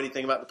don't know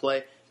anything about the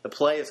play. The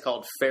play is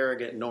called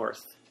Farragut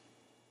North.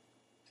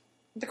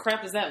 What the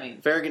crap does that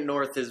mean? Farragut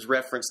North is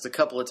referenced a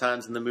couple of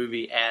times in the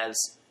movie as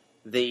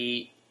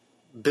the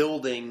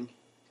building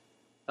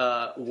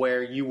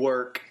where you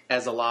work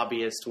as a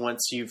lobbyist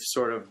once you've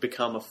sort of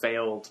become a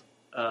failed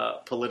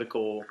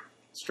political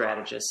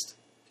strategist.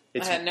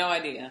 I had no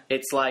idea.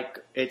 It's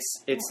like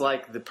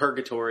the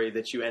purgatory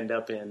that you end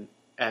up in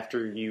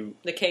after you.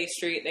 The K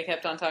Street, they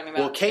kept on talking about.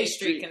 Well, K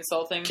Street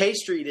Consulting. K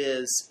Street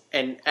is,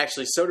 and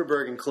actually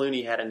Soderbergh and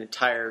Clooney had an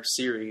entire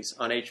series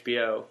on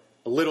HBO,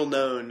 a little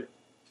known,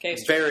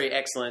 very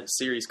excellent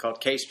series called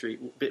K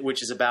Street,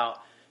 which is about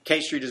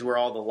K Street is where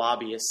all the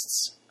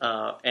lobbyists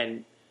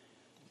and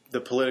the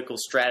political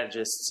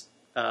strategists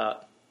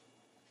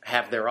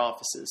have their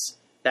offices.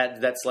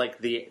 That's like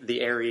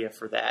the area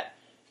for that.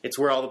 It's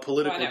where all the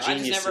political geniuses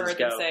I just never heard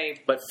go. them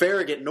say. But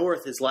Farragut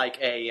North is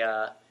like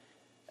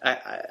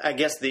I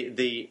guess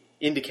the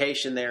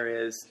indication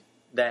there is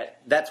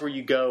that that's where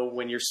you go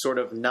when you're sort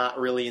of not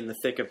really in the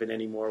thick of it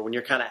anymore, when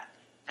you're kind of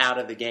out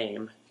of the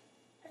game.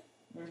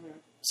 Mm-hmm.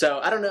 So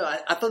I don't know.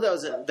 I thought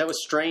that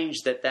was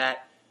strange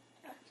that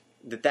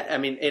I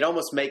mean, it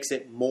almost makes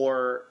it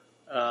more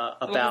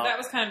about that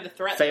was kind of the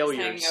threat failures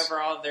that was hanging over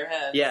all of their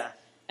heads. Yeah,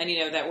 and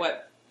that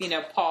what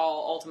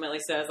Paul ultimately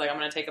says, like, I'm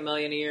going to take $1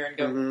 million a year and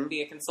go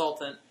be a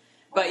consultant.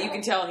 But you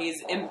can tell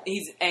he's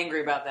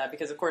angry about that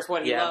because, of course,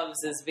 what he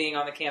loves is being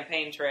on the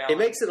campaign trail. It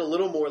makes it a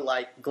little more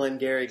like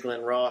Glengarry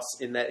Glen Ross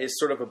in that it's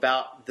sort of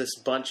about this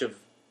bunch of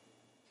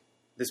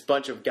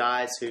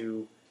guys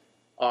who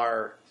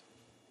are,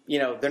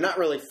 they're not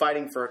really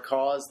fighting for a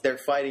cause. They're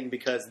fighting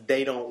because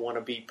they don't want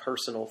to be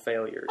personal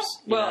failures.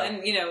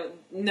 And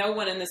no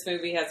one in this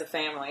movie has a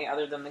family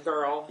other than the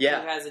girl who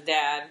has a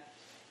dad.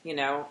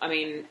 I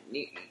mean,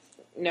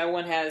 no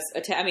one has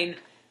I think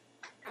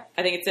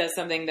it says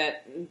something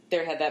that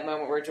there had that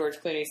moment where George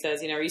Clooney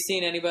says, are you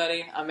seeing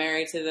anybody? I'm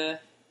married to the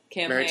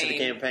campaign.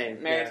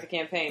 Married to the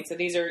campaign. So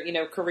these are,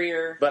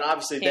 career. But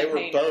obviously they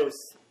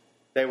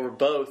were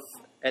both,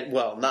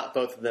 well, not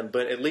both of them,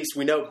 but at least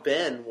we know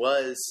Ben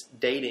was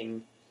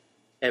dating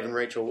Evan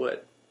Rachel Wood.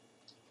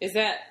 Is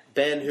that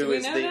Ben, who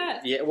is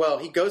that? Yeah, well,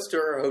 he goes to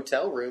her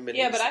hotel room and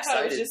but I excited.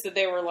 thought it was just that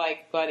they were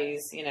like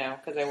buddies,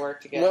 because they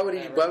work together.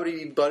 Why would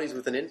he be buddies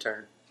with an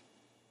intern?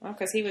 Well,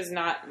 because he was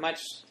not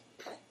much.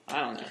 I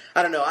don't know.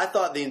 I don't know. I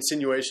thought the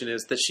insinuation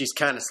is that she's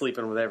kind of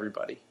sleeping with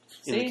everybody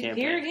in the See, campaign.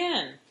 here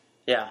again,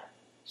 Yeah.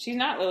 she's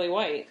not Lily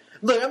White.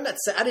 Look, I'm not.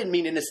 I didn't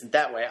mean innocent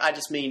that way. I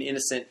just mean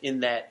innocent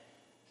in that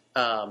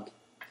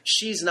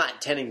she's not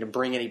intending to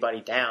bring anybody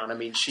down. I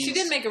mean, She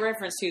did make a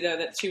reference to, though,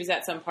 that she was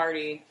at some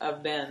party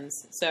of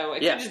Ben's, so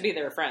it Yeah. could just be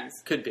they were friends,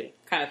 could be.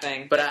 kind of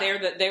thing. But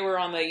they were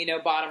on the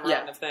bottom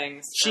Yeah. rung of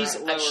things. She's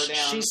lower down.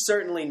 she's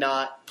certainly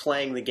not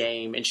playing the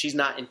game, and she's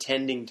not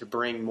intending to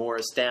bring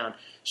Morris down.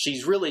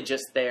 She's really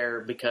just there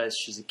because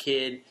she's a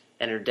kid,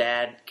 and her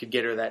dad could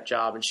get her that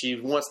job, and she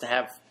wants to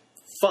have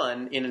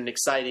fun in an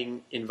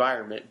exciting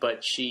environment.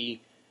 But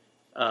she,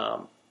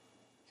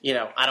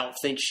 I don't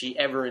think she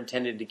ever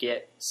intended to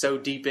get so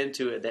deep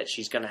into it that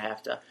she's going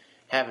to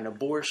have an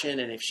abortion,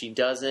 and if she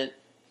doesn't,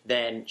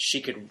 then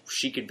she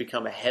could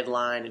become a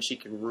headline, and she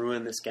could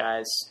ruin this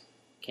guy's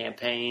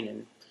campaign.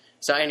 And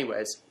so,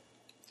 anyways,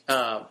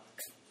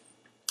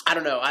 I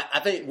don't know. I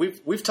think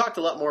we've talked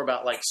a lot more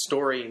about like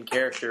story and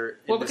character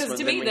in this one to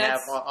than me we have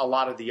that's- a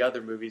lot of the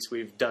other movies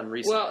we've done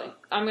recently. Well,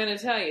 I'm going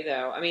to tell you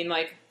though. I mean,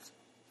 like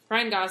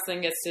Ryan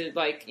Gosling gets to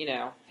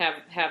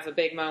have a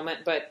big moment,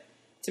 but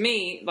to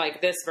me,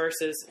 like this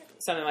versus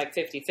something like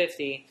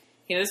 50-50,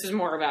 this is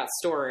more about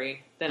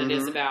story than it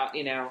is about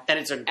and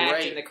it's a great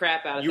acting the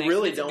crap out of you things.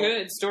 really It's don't a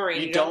good story.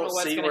 And You you don't know don't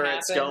what's see going to where happen.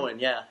 it's going.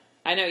 Yeah.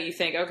 I know you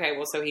think, okay,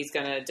 well, so he's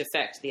going to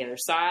defect to the other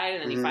side,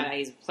 and then you find out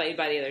he's played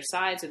by the other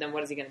side. So then,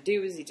 what is he going to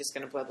do? Is he just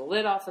going to blow the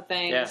lid off of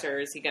things,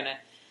 or is he going to,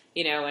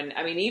 And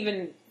I mean,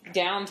 even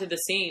down to the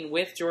scene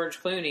with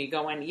George Clooney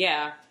going,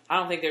 "Yeah, I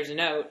don't think there's a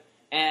note,"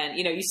 and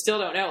you still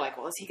don't know. Like,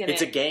 well, is he going to?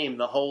 It's a game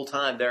the whole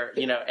time. They're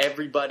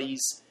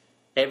everybody's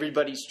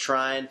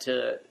trying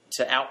to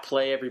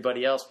outplay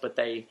everybody else, but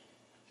they,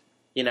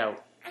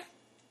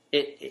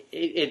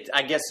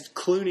 I guess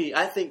Clooney.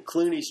 I think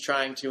Clooney's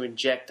trying to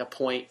inject a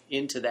point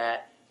into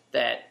that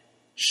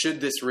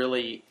should this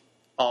really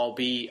all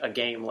be a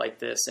game like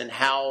this, and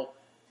how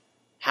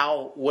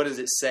what does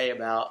it say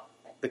about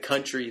the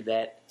country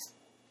that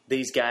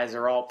these guys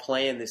are all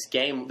playing this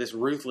game, this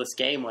ruthless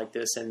game like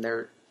this, and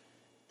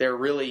there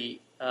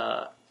really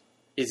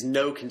is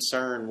no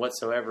concern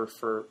whatsoever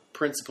for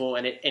principle,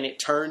 and it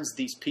turns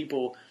these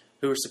people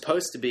who are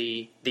supposed to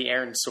be the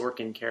Aaron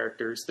Sorkin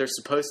characters. They're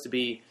supposed to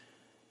be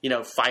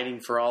fighting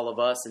for all of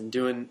us and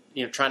doing,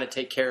 trying to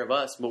take care of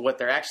us. But what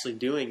they're actually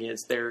doing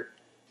is they're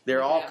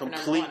all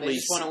completely, they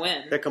just want to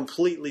win. They're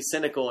completely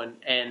cynical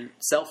and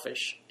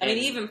selfish. I mean,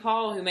 even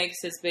Paul, who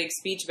makes his big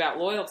speech about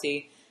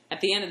loyalty,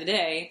 at the end of the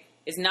day,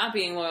 is not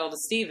being loyal to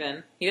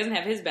Steven. He doesn't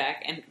have his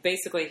back, and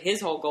basically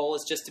his whole goal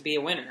is just to be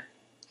a winner.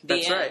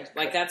 That's end. right.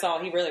 Like, that's all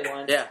he really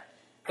wants. Yeah.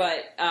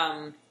 But,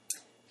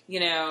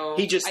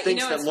 he just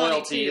thinks that it's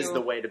loyalty funny, is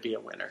the way to be a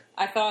winner.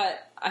 I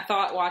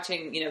thought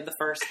watching, the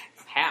first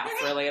half,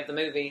 really, of the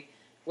movie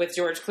with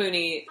George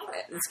Clooney,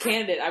 this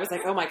candidate, I was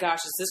like, oh my gosh,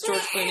 is this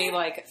George Clooney?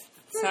 Like,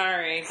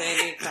 sorry,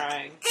 baby,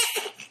 crying.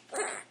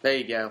 There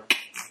you go.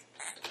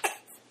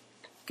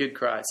 Good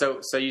cry. So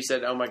you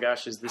said, oh my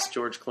gosh, is this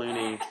George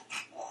Clooney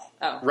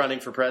running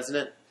for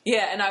president?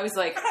 Yeah, and I was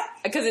like,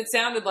 because it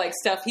sounded like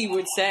stuff he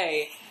would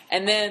say,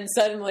 and then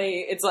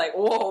suddenly it's like,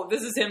 whoa,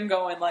 this is him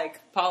going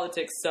like,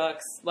 politics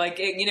sucks. Like,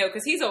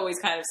 because he's always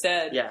kind of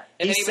said, Yeah.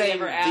 if He's anybody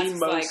saying ever asks,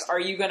 the like, most- are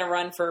you going to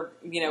run for,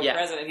 Yeah.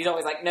 president? He's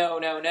always like, no,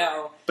 no,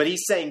 no. But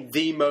he's saying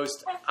the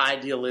most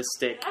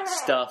idealistic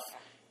stuff.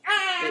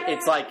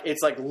 It's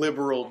like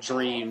liberal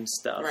dream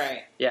stuff.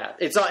 Right. Yeah.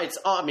 It's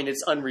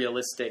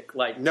unrealistic.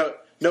 Like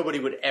nobody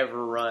would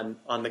ever run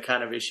on the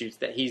kind of issues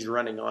that he's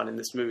running on in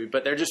this movie.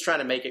 But they're just trying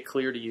to make it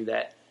clear to you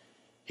that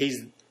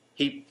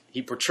he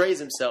portrays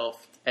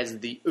himself as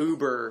the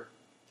uber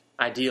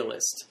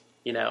idealist,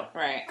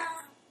 Right.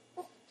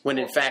 when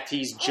in fact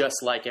he's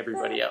just like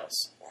everybody else.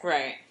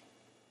 Right.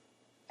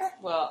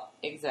 Well,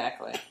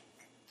 exactly.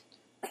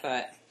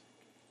 But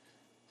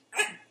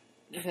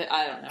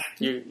I don't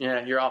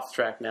know. You're off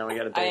track now. We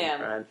got a I baby am.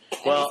 crying. And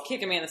Well, he's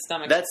kicking me in the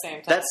stomach at the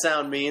same time. that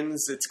sound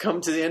means it's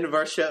come to the end of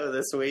our show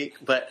this week.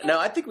 But no,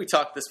 I think we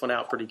talked this one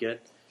out pretty good.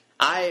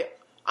 I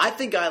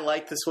think I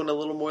like this one a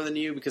little more than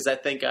you because I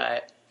think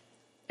Well,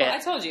 I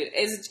told you,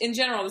 in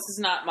general, this is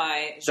not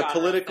my the genre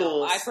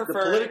political of film. I prefer the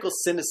political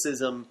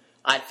cynicism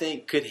I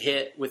think could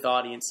hit with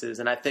audiences,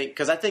 and I think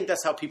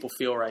that's how people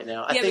feel right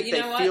now. I Yeah, think but you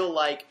they know feel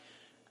like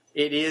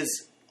it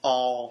is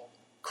all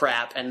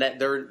crap, and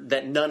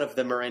that none of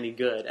them are any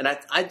good. And I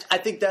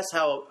think that's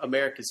how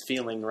America's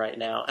feeling right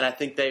now, and I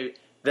think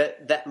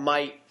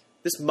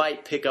this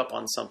might pick up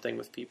on something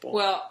with people.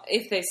 Well,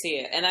 if they see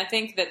it. And I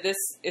think that this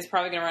is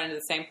probably going to run into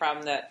the same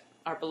problem that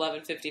our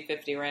beloved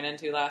 50-50 ran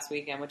into last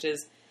weekend, which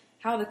is,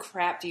 how the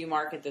crap do you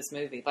market this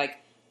movie? Like,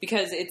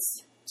 because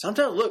it's...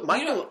 Sometimes, look,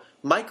 Michael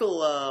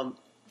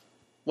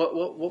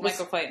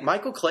Clayton.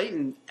 Michael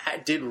Clayton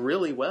did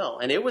really well,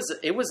 and it was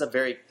a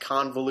very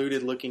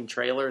convoluted looking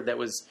trailer that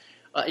was,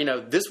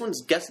 this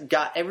one's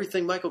got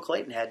everything Michael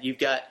Clayton had. You've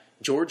got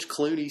George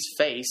Clooney's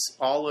face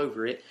all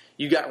over it.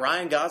 You got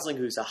Ryan Gosling,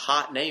 who's a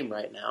hot name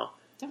right now.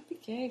 Don't be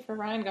gay for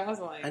Ryan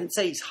Gosling. I didn't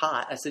say he's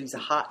hot. I said he's a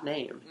hot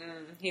name.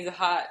 He's a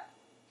hot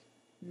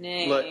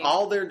Name. Look,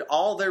 all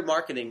they're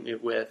marketing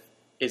it with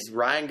is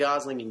Ryan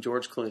Gosling and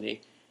George Clooney,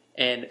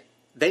 and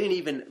they didn't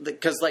even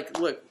because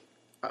look,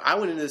 I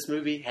went into this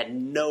movie had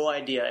no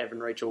idea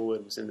Evan Rachel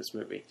Wood was in this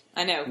movie.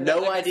 I know. No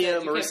like idea I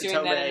said, you kept Marissa doing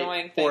that Tomei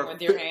annoying thing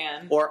with your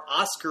hand. or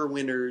Oscar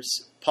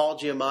winners Paul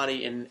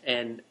Giamatti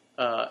and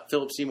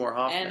Philip Seymour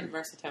Hoffman And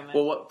Marissa Tomei.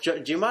 Well,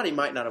 Giamatti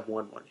might not have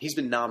won one. He's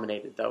been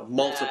nominated though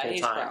multiple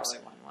he's times.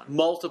 Probably won one.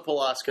 Multiple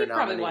Oscar He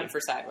probably nominees. won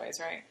for Sideways,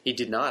 right? He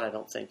did not. I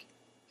don't think.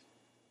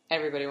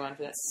 Everybody won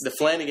for this. The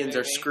Flanagans are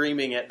movie.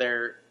 screaming at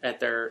their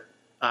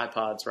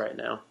iPods right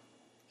now.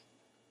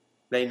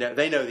 They know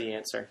the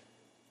answer.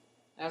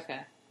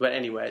 Okay. But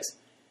anyways,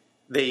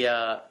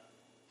 I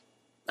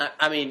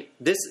mean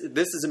this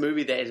is a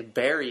movie that is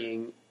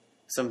burying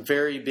some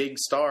very big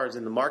stars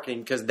in the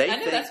marketing because they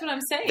think that's what I'm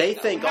saying. They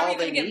though. think How are all you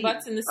they gonna get need.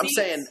 butts in the I'm seats?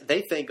 saying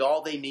they think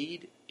all they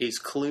need is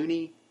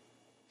Clooney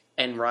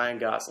and Ryan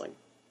Gosling,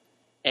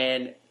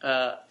 and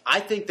I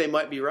think they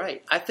might be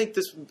right. I think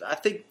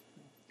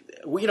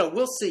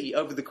we'll see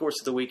over the course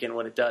of the weekend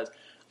what it does.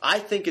 I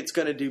think it's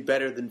going to do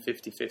better than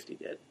 50-50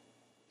 did.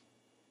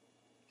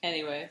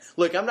 Anyways.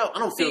 Look, I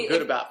don't feel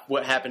good about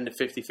what happened to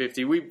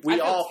 50-50. We I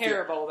feel all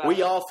terrible about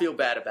we it. all feel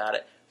bad about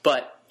it,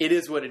 but it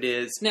is what it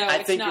is. No, I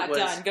it's think not it was,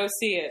 done. Go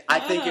see it. I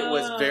think it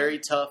was very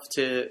tough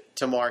to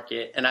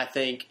market, and I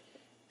think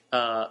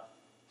even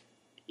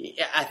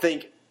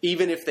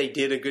if they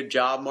did a good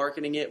job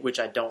marketing it, which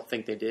I don't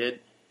think they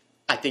did,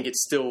 I think it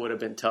still would have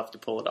been tough to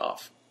pull it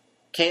off.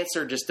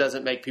 Cancer just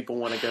doesn't make people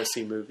want to go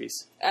see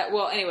movies.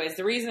 Well, anyways,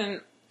 the reason,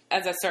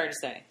 as I started to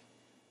say,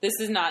 this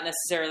is not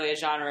necessarily a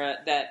genre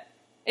that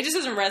it just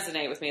doesn't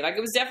resonate with me. Like,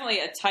 it was definitely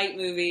a tight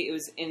movie. It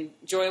was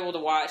enjoyable to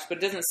watch, but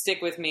it doesn't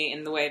stick with me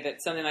in the way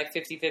that something like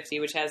 50-50,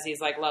 which has these,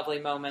 lovely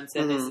moments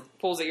and this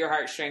pulls at your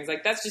heartstrings.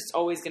 Like, that's just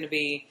always going to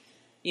be,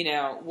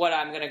 what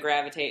I'm going to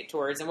gravitate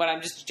towards and what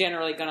I'm just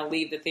generally going to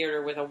leave the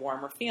theater with a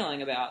warmer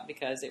feeling about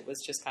because it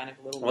was just kind of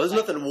a little Well, there's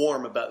nothing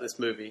warm about this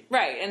movie.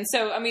 Right. And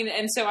so,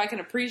 I can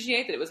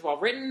appreciate that it was well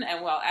written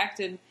and well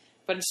acted,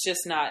 but it's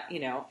just not,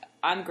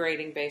 I'm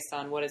grading based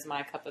on what is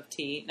my cup of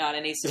tea, not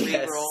any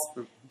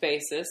cerebral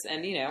basis.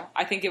 And,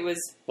 I think it was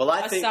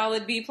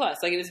solid B+.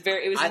 Like, it was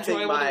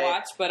enjoyable to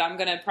watch, but I'm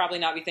going to probably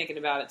not be thinking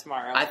about it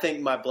tomorrow. I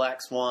think my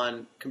Black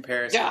Swan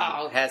comparison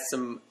has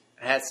some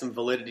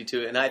validity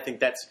to it, and I think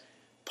that's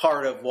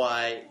part of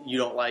why you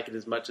don't like it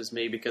as much as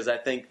me, because I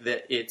think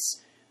that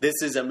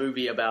this is a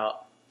movie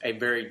about a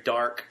very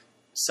dark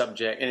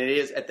subject, and it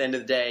is, at the end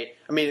of the day,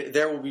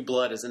 There Will Be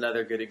Blood is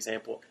another good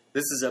example.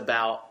 This is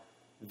about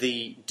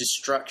the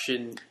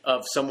destruction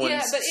of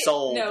someone's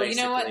soul, basically. You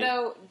know what,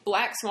 though?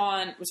 Black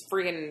Swan was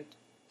freaking...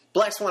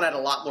 Black Swan had a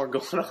lot more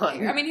going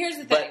on. Here's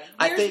the thing. But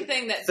I think the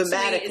thing that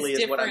thematically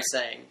is what I'm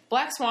saying.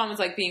 Black Swan was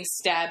like being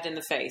stabbed in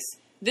the face.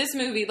 This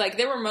movie,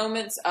 there were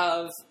moments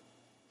of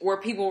where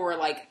people were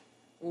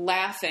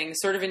laughing,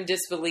 sort of in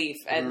disbelief,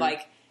 and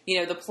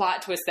the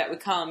plot twist that would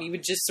come, you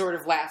would just sort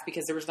of laugh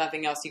because there was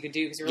nothing else you could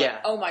do because you were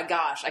like, oh my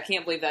gosh, I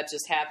can't believe that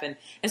just happened.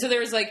 And so there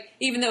was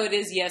even though it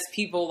is, yes,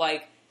 people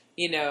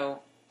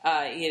there's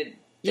a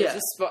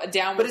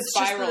downward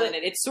spiral in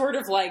it. It's sort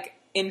of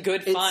in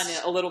good fun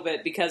a little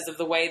bit because of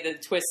the way the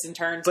twists and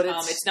turns come.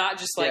 It's not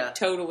just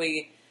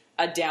totally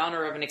a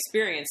downer of an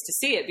experience to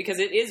see it because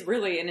it is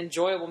really an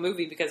enjoyable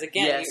movie because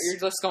again you're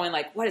just going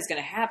what is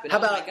going to happen? How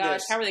about oh my gosh,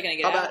 how are they going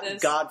to get out of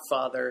this?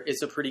 Godfather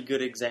is a pretty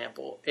good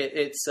example.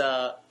 It's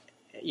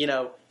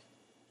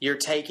you're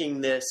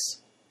taking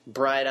this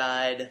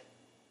bright-eyed,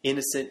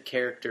 innocent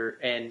character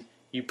and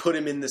you put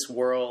him in this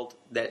world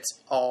that's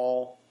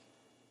all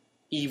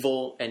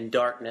evil and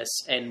darkness,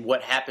 and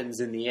what happens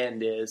in the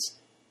end is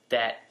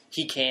that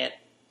he can't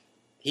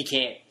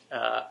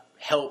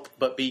help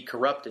but be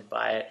corrupted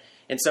by it.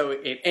 And so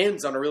it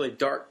ends on a really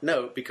dark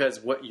note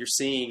because what you're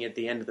seeing at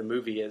the end of the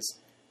movie is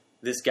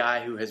this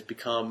guy who has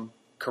become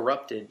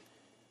corrupted.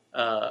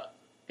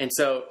 And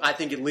so I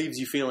think it leaves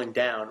you feeling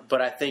down,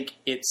 but I think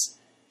it's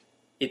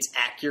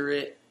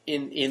accurate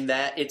in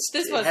that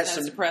this wasn't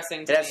as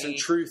depressing to me. It has some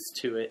truth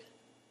to it.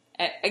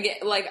 Again,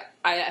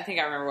 I think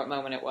I remember what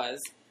moment it was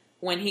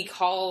when he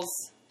calls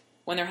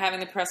when they're having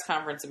the press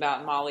conference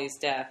about Molly's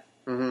death,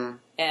 and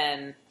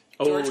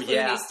George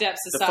Clooney steps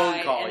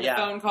aside, and the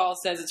phone call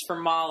says it's for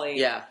Molly.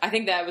 Yeah, I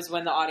think that was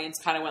when the audience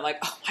kind of went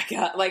 "Oh my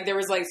god!" There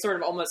was sort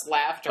of almost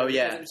laughter. Oh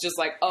yeah, it was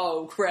just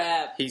 "Oh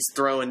crap!" He's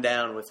throwing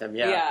down with him.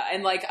 Yeah,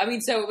 and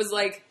so it was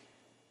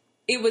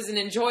it was an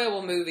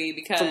enjoyable movie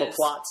because from a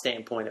plot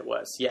standpoint, it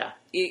was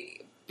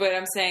but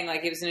I'm saying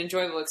it was an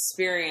enjoyable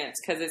experience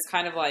because it's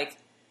kind of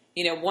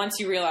once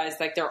you realize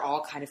they're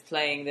all kind of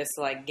playing this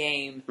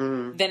game,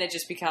 then it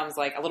just becomes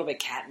a little bit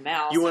cat and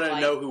mouse. You want to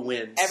know who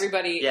wins.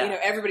 Everybody,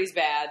 everybody's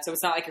bad, so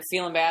it's not like you're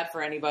feeling bad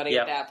for anybody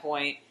at that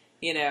point.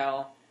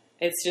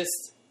 It's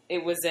just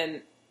it was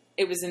an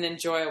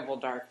enjoyable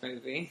dark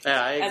movie.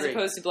 Yeah, I agree. As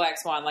opposed to Black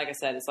Swan, like I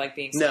said, it's like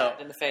being stabbed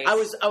in the face. I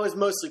was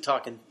mostly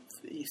talking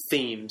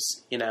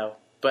themes,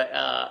 but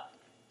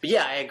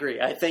yeah, I agree.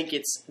 I think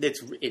it's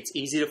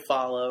easy to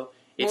follow.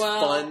 It's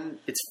fun.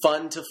 It's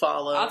fun to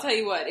follow. I'll tell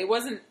you what. It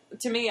wasn't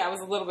to me. I was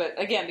a little bit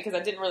again because I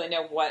didn't really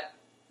know what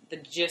the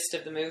gist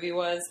of the movie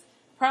was.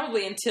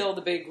 Probably until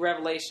the big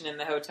revelation in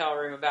the hotel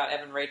room about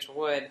Evan Rachel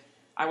Wood,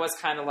 I was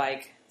kind of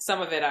like, some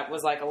of it I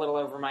was like a little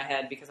over my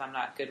head because I'm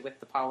not good with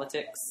the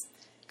politics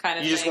kind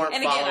of You thing. just weren't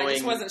and again, I following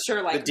just wasn't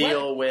sure like the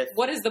deal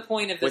what is the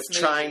point of this with movie?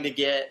 trying to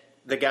get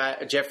the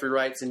guy Jeffrey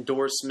Wright's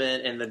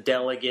endorsement and the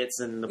delegates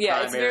and the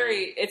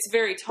primary. it's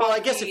very talky. Well, I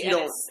guess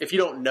if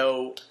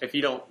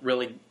you don't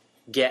really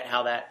get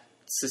how that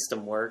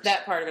system works,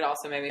 that part of it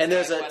also made me And feel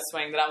there's like a- West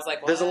Wing, but I was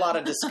like, there's a what? lot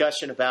of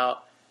discussion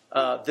about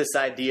this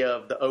idea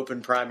of the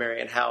open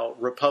primary and how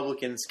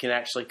Republicans can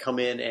actually come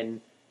in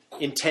and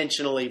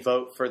intentionally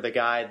vote for the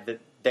guy that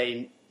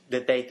they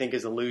think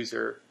is a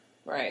loser.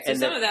 Right. So And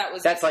some of that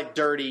was that's like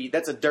dirty.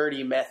 That's a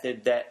dirty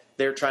method that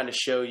they're trying to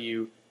show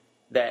you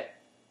that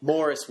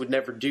Morris would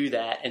never do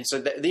that, and so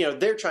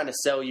they're trying to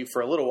sell you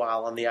for a little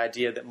while on the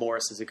idea that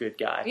Morris is a good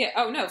guy. Yeah.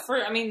 Oh no.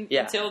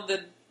 Yeah.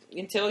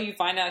 Until you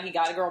find out he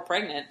got a girl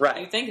pregnant, Right.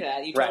 you think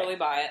that you Right. totally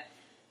buy it,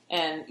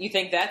 and you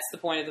think that's the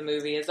point of the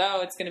movie is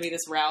it's going to be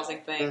this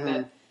rousing thing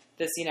that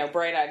this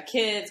bright-eyed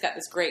kid's got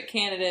this great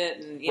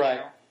candidate and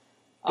Right.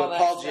 all But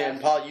that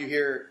stuff. you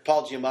hear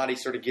Paul Giamatti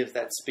sort of gives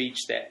that speech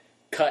that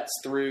cuts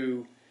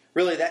through.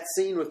 Really, that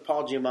scene with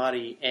Paul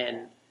Giamatti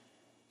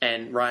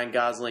and Ryan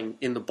Gosling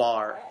in the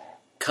bar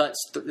cuts.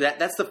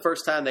 That's the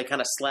first time they kind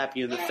of slap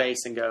you in the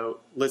face and go,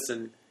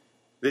 "Listen,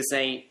 this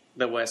ain't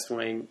the West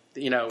Wing."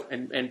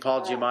 And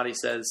Paul Giamatti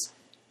says,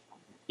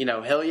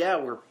 "Hell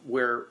yeah,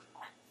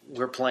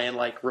 we're playing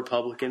like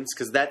Republicans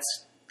because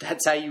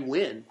that's how you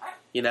win."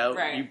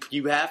 Right.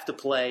 You have to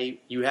play.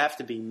 You have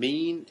to be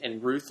mean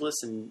and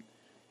ruthless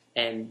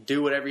and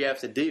do whatever you have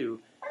to do.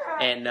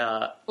 And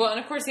Well, and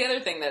of course, the other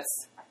thing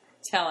that's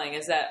telling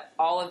is that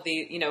all of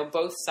the,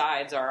 both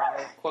sides are on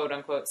the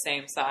quote-unquote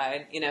same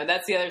side.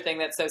 That's the other thing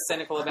that's so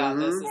cynical about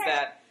this is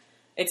that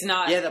it's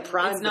not the it's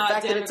fact not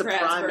that it's a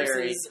Democrats primary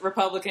versus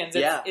Republicans.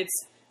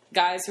 It's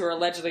guys who are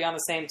allegedly on the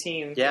same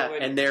team. yeah, who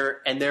would-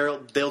 and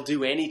they'll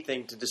do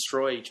anything to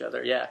destroy each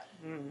other. Yeah,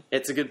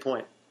 It's a good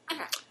point.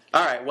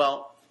 All right,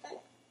 well,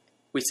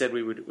 we said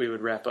we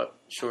would wrap up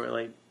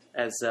shortly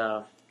as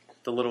the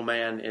little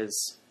man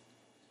is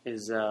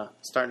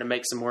starting to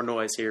make some more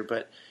noise here,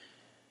 but.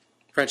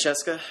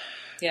 Francesca,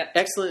 yeah.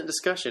 excellent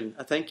discussion.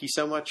 I thank you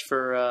so much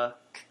for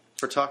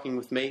talking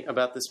with me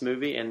about this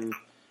movie, and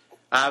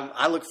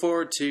I look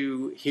forward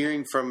to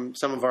hearing from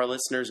some of our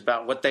listeners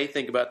about what they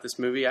think about this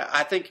movie.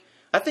 I think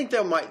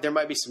there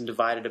might be some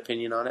divided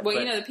opinion on it. Well,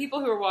 but, the people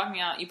who were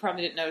walking out, you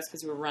probably didn't notice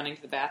because you were running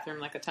to the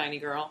bathroom like a tiny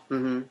girl.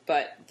 Mhm.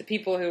 But the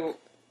people who,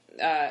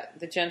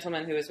 the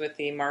gentleman who was with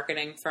the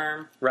marketing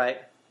firm,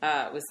 right?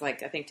 Was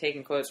like, I think,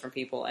 taking quotes from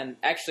people. And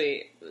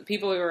actually,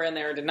 people who were in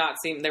there did not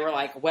seem, they were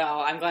like, well,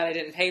 I'm glad I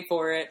didn't pay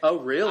for it. Oh,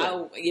 really? I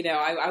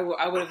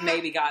would have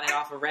maybe gotten it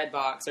off of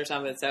Redbox or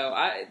something. So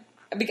and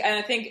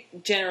I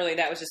think generally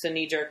that was just a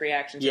knee-jerk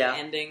reaction to the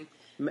ending.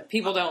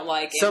 People don't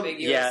like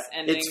ambiguous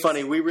endings. It's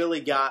funny. We really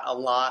got a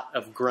lot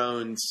of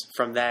groans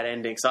from that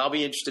ending, so I'll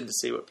be interested to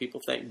see what people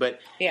think. But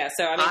yeah,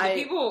 so the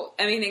people,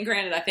 and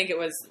granted, I think it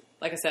was,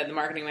 like I said, the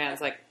marketing man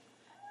was like,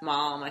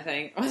 Mom, I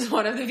think, was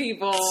one of the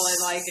people,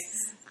 and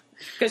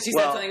because she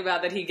said something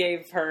about that he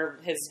gave her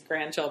his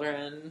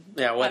grandchildren.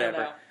 Yeah, whatever. I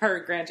don't know, her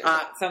grandchildren,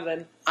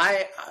 something.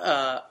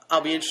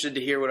 I'll be interested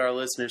to hear what our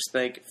listeners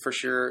think for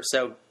sure.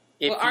 So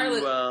if our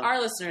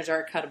listeners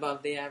are cut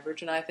above the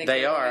average, and I think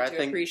they they're are.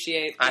 going to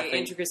appreciate the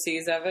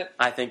intricacies of it.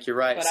 I think you're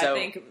right. But I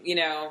think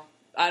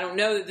I don't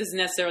know that this is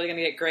necessarily going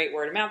to get great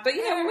word of mouth. But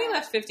when we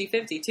left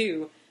 50-50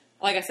 too,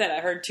 like I said, I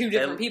heard two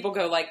different people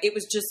go it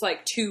was just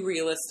too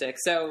realistic.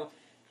 So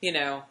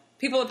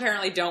people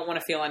apparently don't want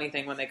to feel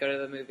anything when they go to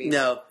the movies.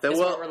 No,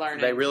 what we're learning.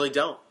 They really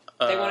don't.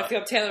 They want to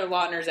feel Taylor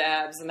Lautner's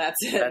abs, and that's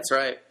it. That's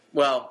right.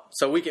 Well,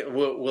 so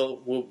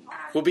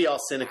we'll be all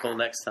cynical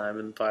next time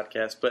in the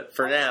podcast. But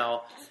for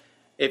now,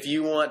 if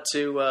you want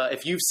to,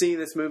 if you've seen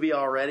this movie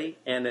already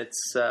and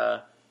it's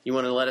you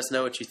want to let us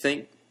know what you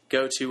think,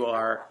 go to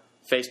our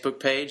Facebook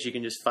page. You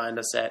can just find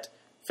us at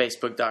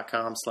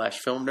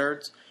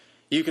facebook.com/filmnerds.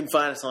 You can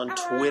find us on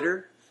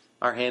Twitter.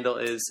 Our handle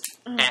is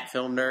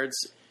 @filmnerds.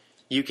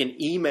 You can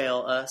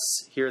email us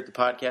here at the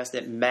podcast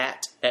at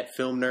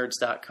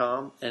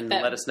matt@filmnerds.com and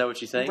let us know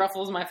what you think.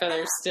 Ruffles my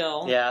feathers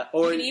still. Yeah.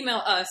 Or you can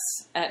email us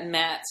at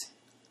Matt.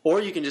 Or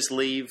you can just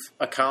leave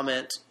a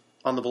comment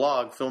on the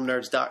blog,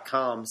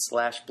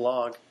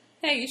 filmnerds.com/blog.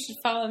 Hey, you should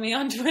follow me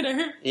on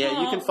Twitter.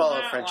 Yeah, you can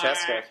follow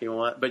Francesca if you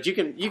want, but you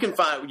can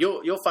find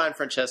you'll find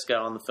Francesca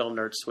on the Film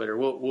Nerds Twitter.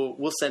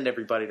 We'll send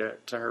everybody to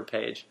her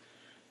page.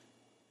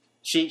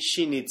 She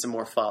needs some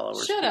more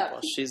followers. Shut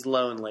up. She's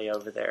lonely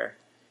over there.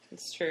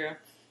 It's true.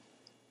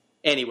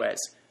 Anyways,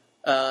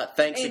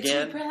 thanks Ain't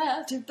again. too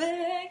proud to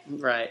beg.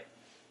 Right.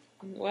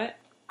 What?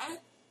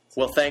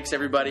 Well, thanks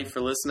everybody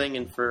for listening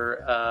and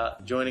for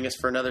joining us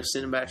for another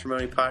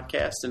Cinematrimony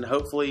podcast, and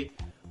hopefully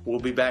we'll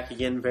be back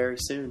again very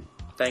soon.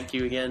 Thank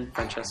you again,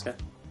 Francesca.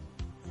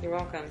 You're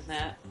welcome,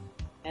 Matt.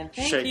 And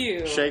thank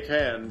you. Shake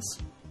hands.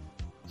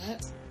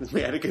 What? We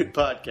had a good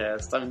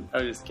podcast. I'm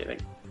just kidding.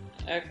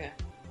 Okay.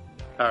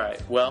 All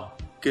right. Well,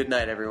 good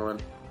night, everyone.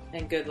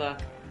 And good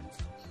luck.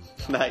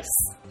 Nice.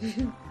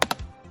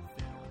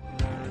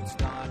 it's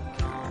done.